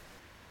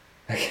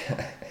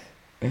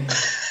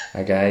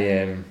 A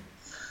guy.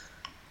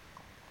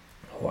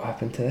 What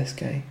happened to this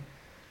guy?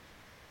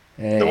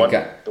 The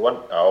one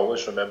I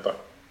always remember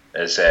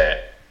is I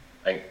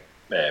think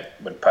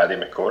when Paddy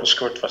McCord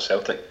scored for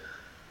Celtic.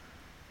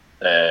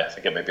 I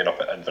think it may have been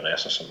up at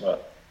Inverness or something like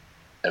that.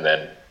 And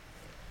then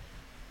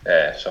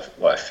so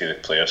a few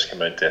players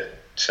came around to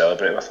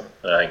celebrate with him.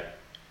 And I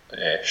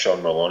think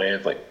Sean Maloney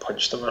had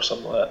punched him or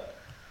something like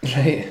that.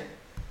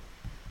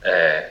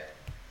 Right.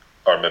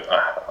 Or maybe,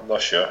 I'm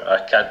not sure.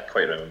 I can't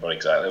quite remember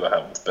exactly what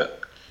happened,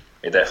 but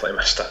he definitely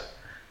missed a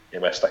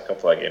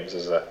couple of games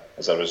as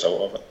a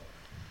result of it.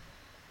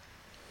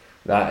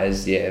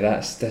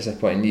 That's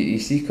disappointing. You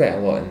see quite a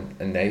lot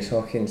in ice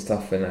hockey and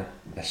stuff when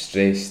a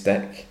stray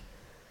stick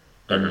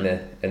in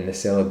the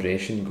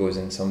celebration goes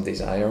in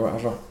somebody's eye or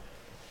whatever.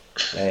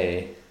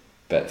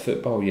 But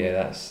football,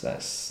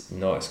 that's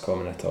not as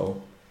common at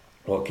all.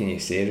 What can you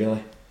say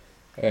really?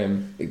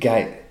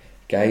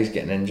 Guys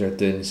getting injured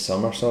doing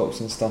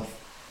somersaults and stuff.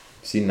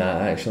 Seen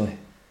that actually.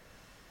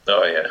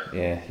 Oh yeah.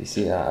 Yeah, you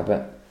see that a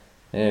bit.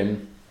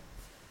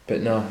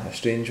 But no, a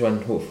strange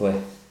one.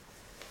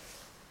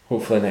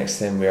 Hopefully next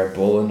time we are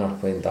bowling or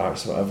playing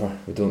darts or whatever,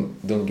 we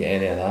don't get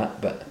any of that.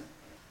 But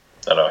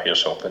I know,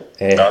 here's hoping.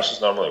 Darts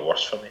is normally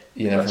worse for me.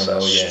 You never know.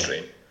 Yeah.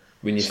 Strain.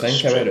 When you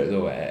think about it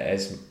though,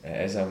 it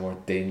is a more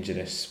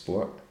dangerous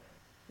sport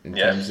in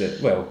terms of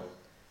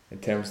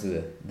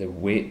the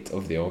weight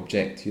of the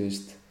object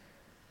used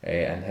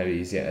and how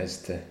easy it is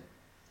to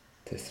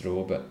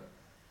throw. But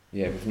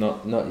yeah, we've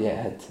not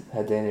yet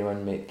had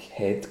anyone make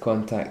head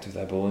contact with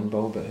a bowling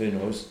ball, but who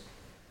knows?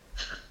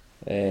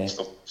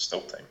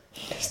 Still time.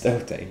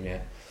 Still time,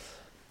 yeah.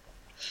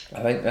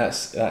 I think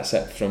that's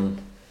it from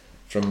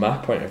my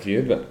point of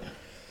view, but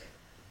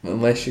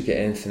unless you get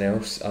anything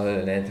else other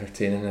than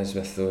entertaining us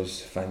with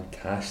those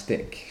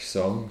fantastic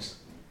songs.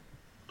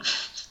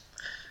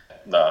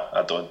 Nah,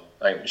 I don't.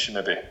 I think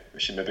we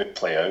should maybe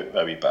play out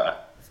a wee bit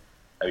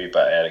of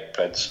Eric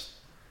Prydz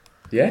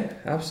Yeah,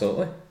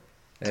 absolutely.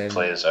 to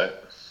play us out.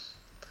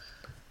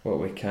 What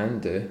we can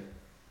do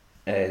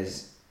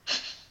is,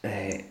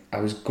 I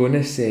was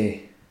gonna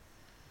say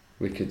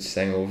we could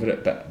sing over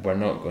it, but we're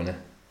not gonna.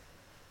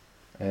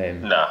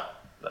 Nah.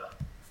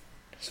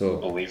 So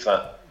We'll leave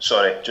that.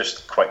 Sorry,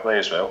 just quickly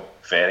as well,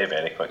 very,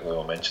 very quickly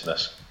we'll mention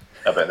this,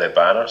 about the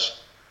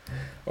banners.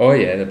 oh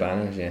yeah, the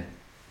banners, yeah.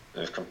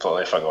 We've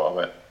completely forgot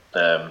about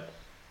it.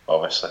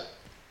 Obviously.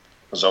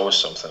 There's always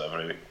something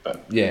every week,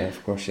 but Yeah,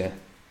 of course, yeah.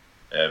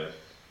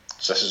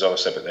 so this is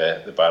obviously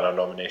about the banner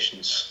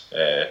nominations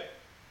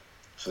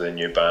for the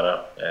new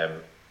banner.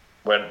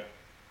 Weren't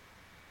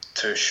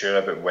too sure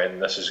about when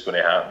this is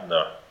going to happen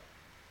or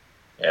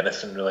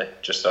anything really,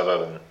 just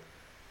other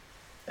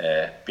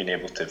than being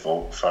able to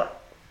vote for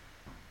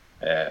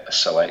a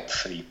select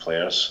 3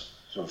 players.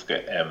 So we've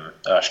got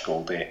Ash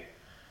Goldie,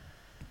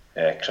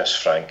 Chris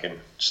Frank and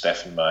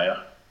Stefan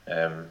Meyer.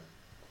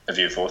 Have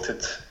you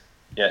voted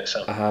yet,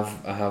 Sam? I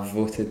have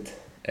voted,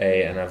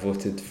 and I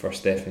voted for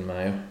Stefan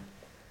Meyer.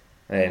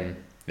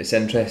 It's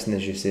interesting,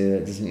 as you say, that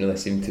it doesn't really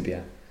seem to be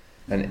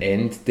an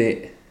end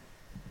date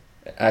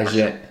as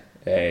yet.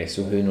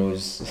 So who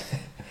knows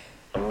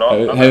how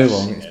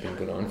long it's been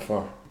going on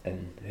for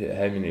and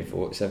how many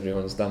votes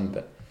everyone's done.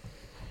 But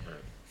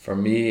for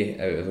me,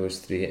 out of those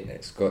 3,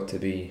 it's got to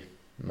be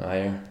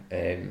Meyer.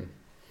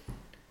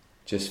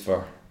 Just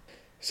for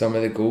some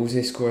of the goals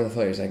he scored, I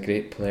thought he was a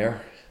great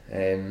player.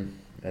 And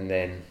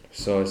then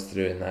saw us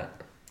through in that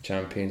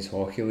Champions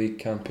Hockey League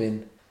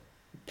campaign.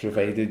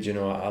 Provided,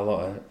 a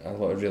lot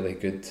of really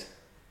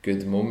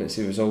good moments.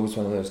 He was always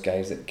one of those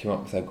guys that came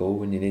up with a goal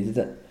when you needed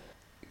it.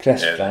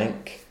 Chris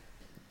Frank,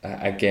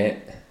 I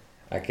get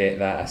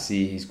that. I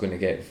see he's going to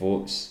get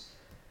votes.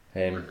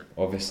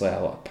 Obviously a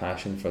lot of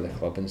passion for the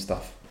club and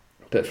stuff.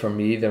 But for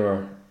me, there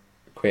were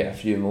quite a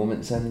few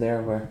moments in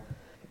there where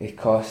he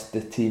cost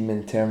the team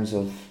in terms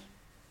of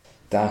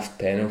daft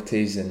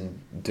penalties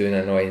and doing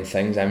annoying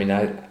things. I mean,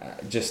 I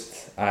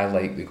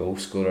like the goal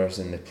scorers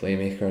and the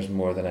playmakers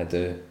more than I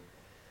do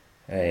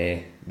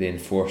the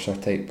enforcer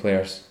type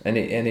players. And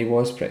he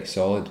was pretty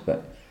solid,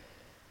 but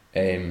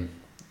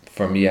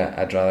for me,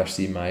 I'd rather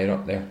see Meyer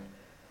up there.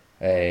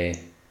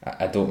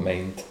 I don't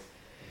mind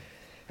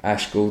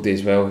Ash Goldie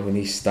as well. When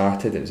he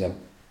started, it was a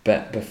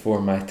bit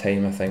before my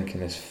time, I think,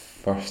 in his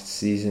first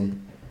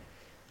season.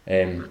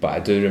 But I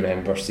do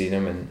remember seeing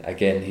him, and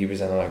again, he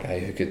was another guy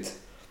who could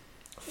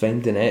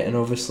find the net, and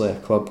obviously a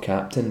club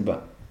captain.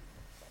 But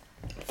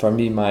for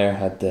me, Meyer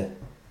had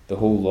the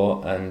whole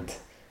lot, and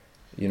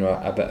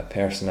a bit of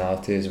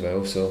personality as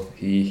well. So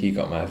he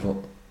got my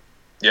vote.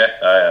 Yeah,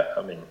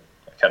 I mean,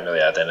 I can't really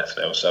add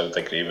anything else. I would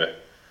agree with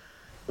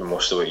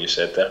most of what you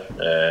said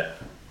there.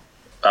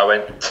 I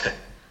went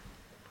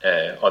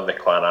on the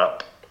Clan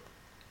app,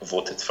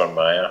 voted for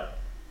Meyer,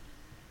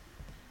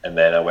 and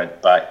then I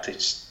went back to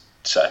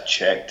sort of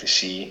check to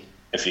see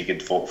if you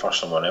could vote for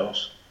someone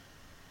else,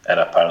 and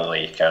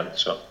apparently you can.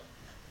 So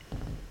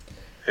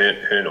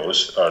who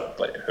knows, or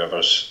like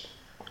whoever's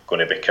going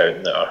to be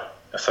counting it, or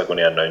if they're going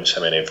to announce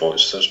how many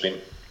votes there's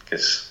been,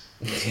 because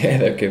yeah,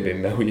 there could be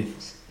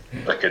millions.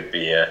 There could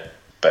be, yeah.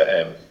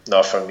 But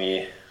no, for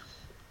me,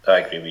 I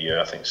agree with you.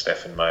 I think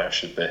Stefan Meyer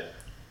should be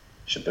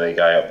the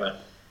guy up there.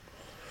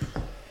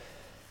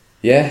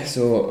 Yeah,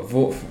 so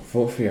vote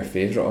for your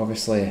favourite,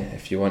 obviously,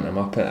 if you want him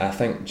up. And I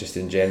think just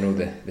in general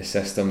the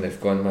system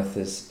they've gone with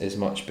is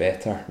much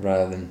better,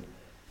 rather than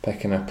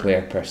picking a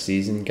player per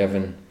season,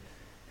 given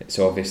it's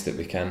obvious that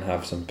we can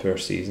have some poor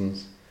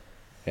seasons.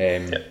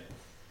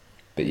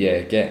 But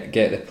yeah, get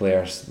the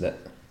players that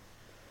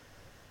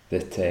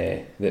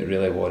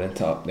really warrant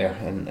it up there,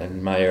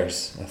 and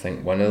Meyer's, I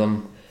think, one of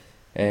them.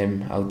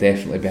 I'll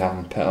definitely be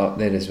having Pitt up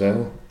there as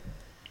well.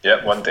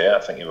 Yeah, one day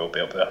I think he will be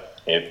up there.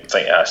 I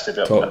think it has to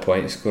be up there. Top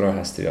point scorer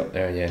has to be up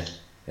there,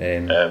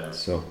 yeah.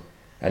 So,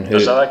 and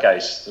there's other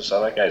guys as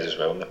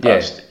well in the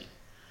past. Yeah.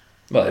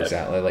 Well,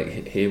 exactly, like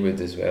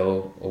Haywood as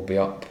well will be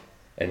up,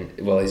 and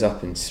he's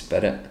up in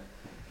spirit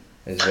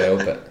as well.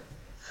 But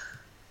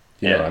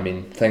you know, I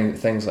mean,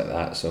 things like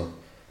that. So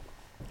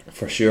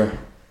for sure,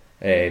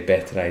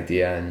 better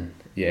idea, and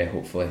yeah,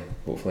 hopefully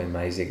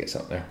Mizey gets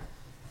up there.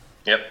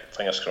 Yep,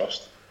 fingers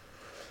crossed.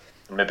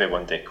 Maybe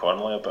one day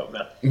Connolly will be up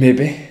there.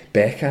 Maybe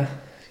Becca.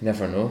 You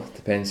never know.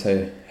 Depends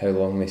how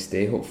long they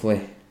stay.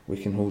 Hopefully we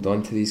can hold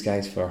on to these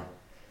guys for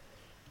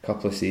a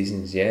couple of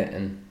seasons yet,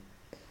 and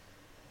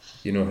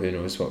who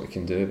knows what we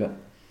can do with it.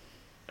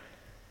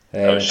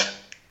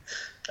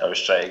 I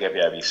was trying to give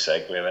you a wee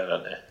segue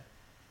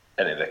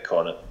into the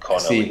Connolly.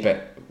 See,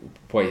 but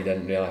what you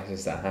didn't realise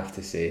is that I have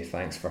to say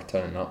thanks for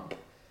turning up.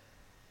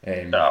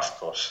 Of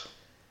course.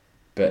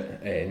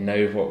 But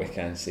now what we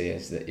can say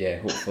is that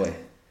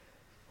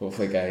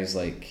hopefully guys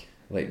like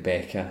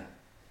Becca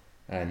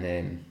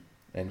and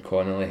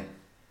Connolly,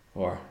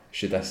 or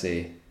should I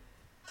say?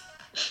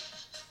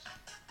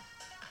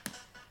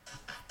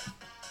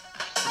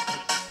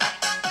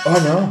 Oh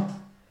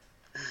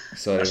no!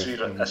 Sorry,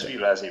 That's wee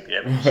Razzie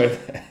Bear.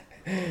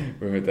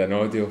 we've had an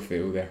audio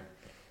fail there.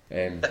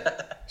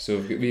 So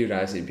we've got wee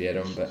Razzie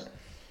Bearum, but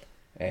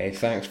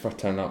thanks for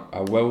turning up.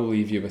 I will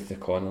leave you with the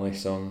Connolly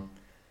song,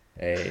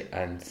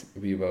 and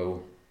we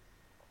will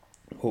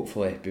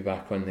hopefully be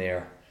back on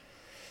there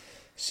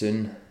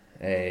soon.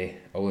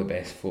 All the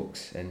best,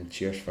 folks, and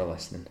cheers for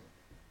listening.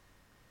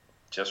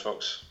 Cheers,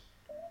 folks.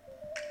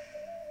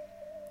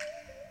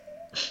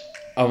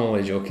 I'm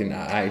only joking.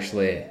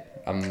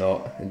 I'm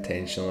not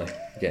intentionally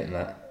getting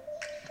that.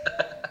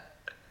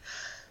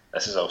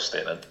 This is all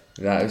staying in.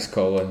 That is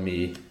Call on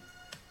Me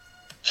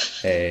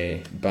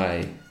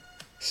by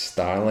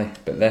Starley,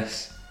 but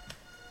this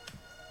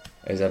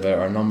is about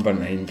our number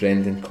 9,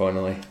 Brendan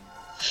Connolly.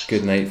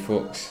 Good night,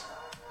 folks.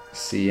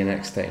 See you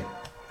next time.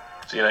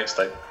 See you next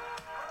time.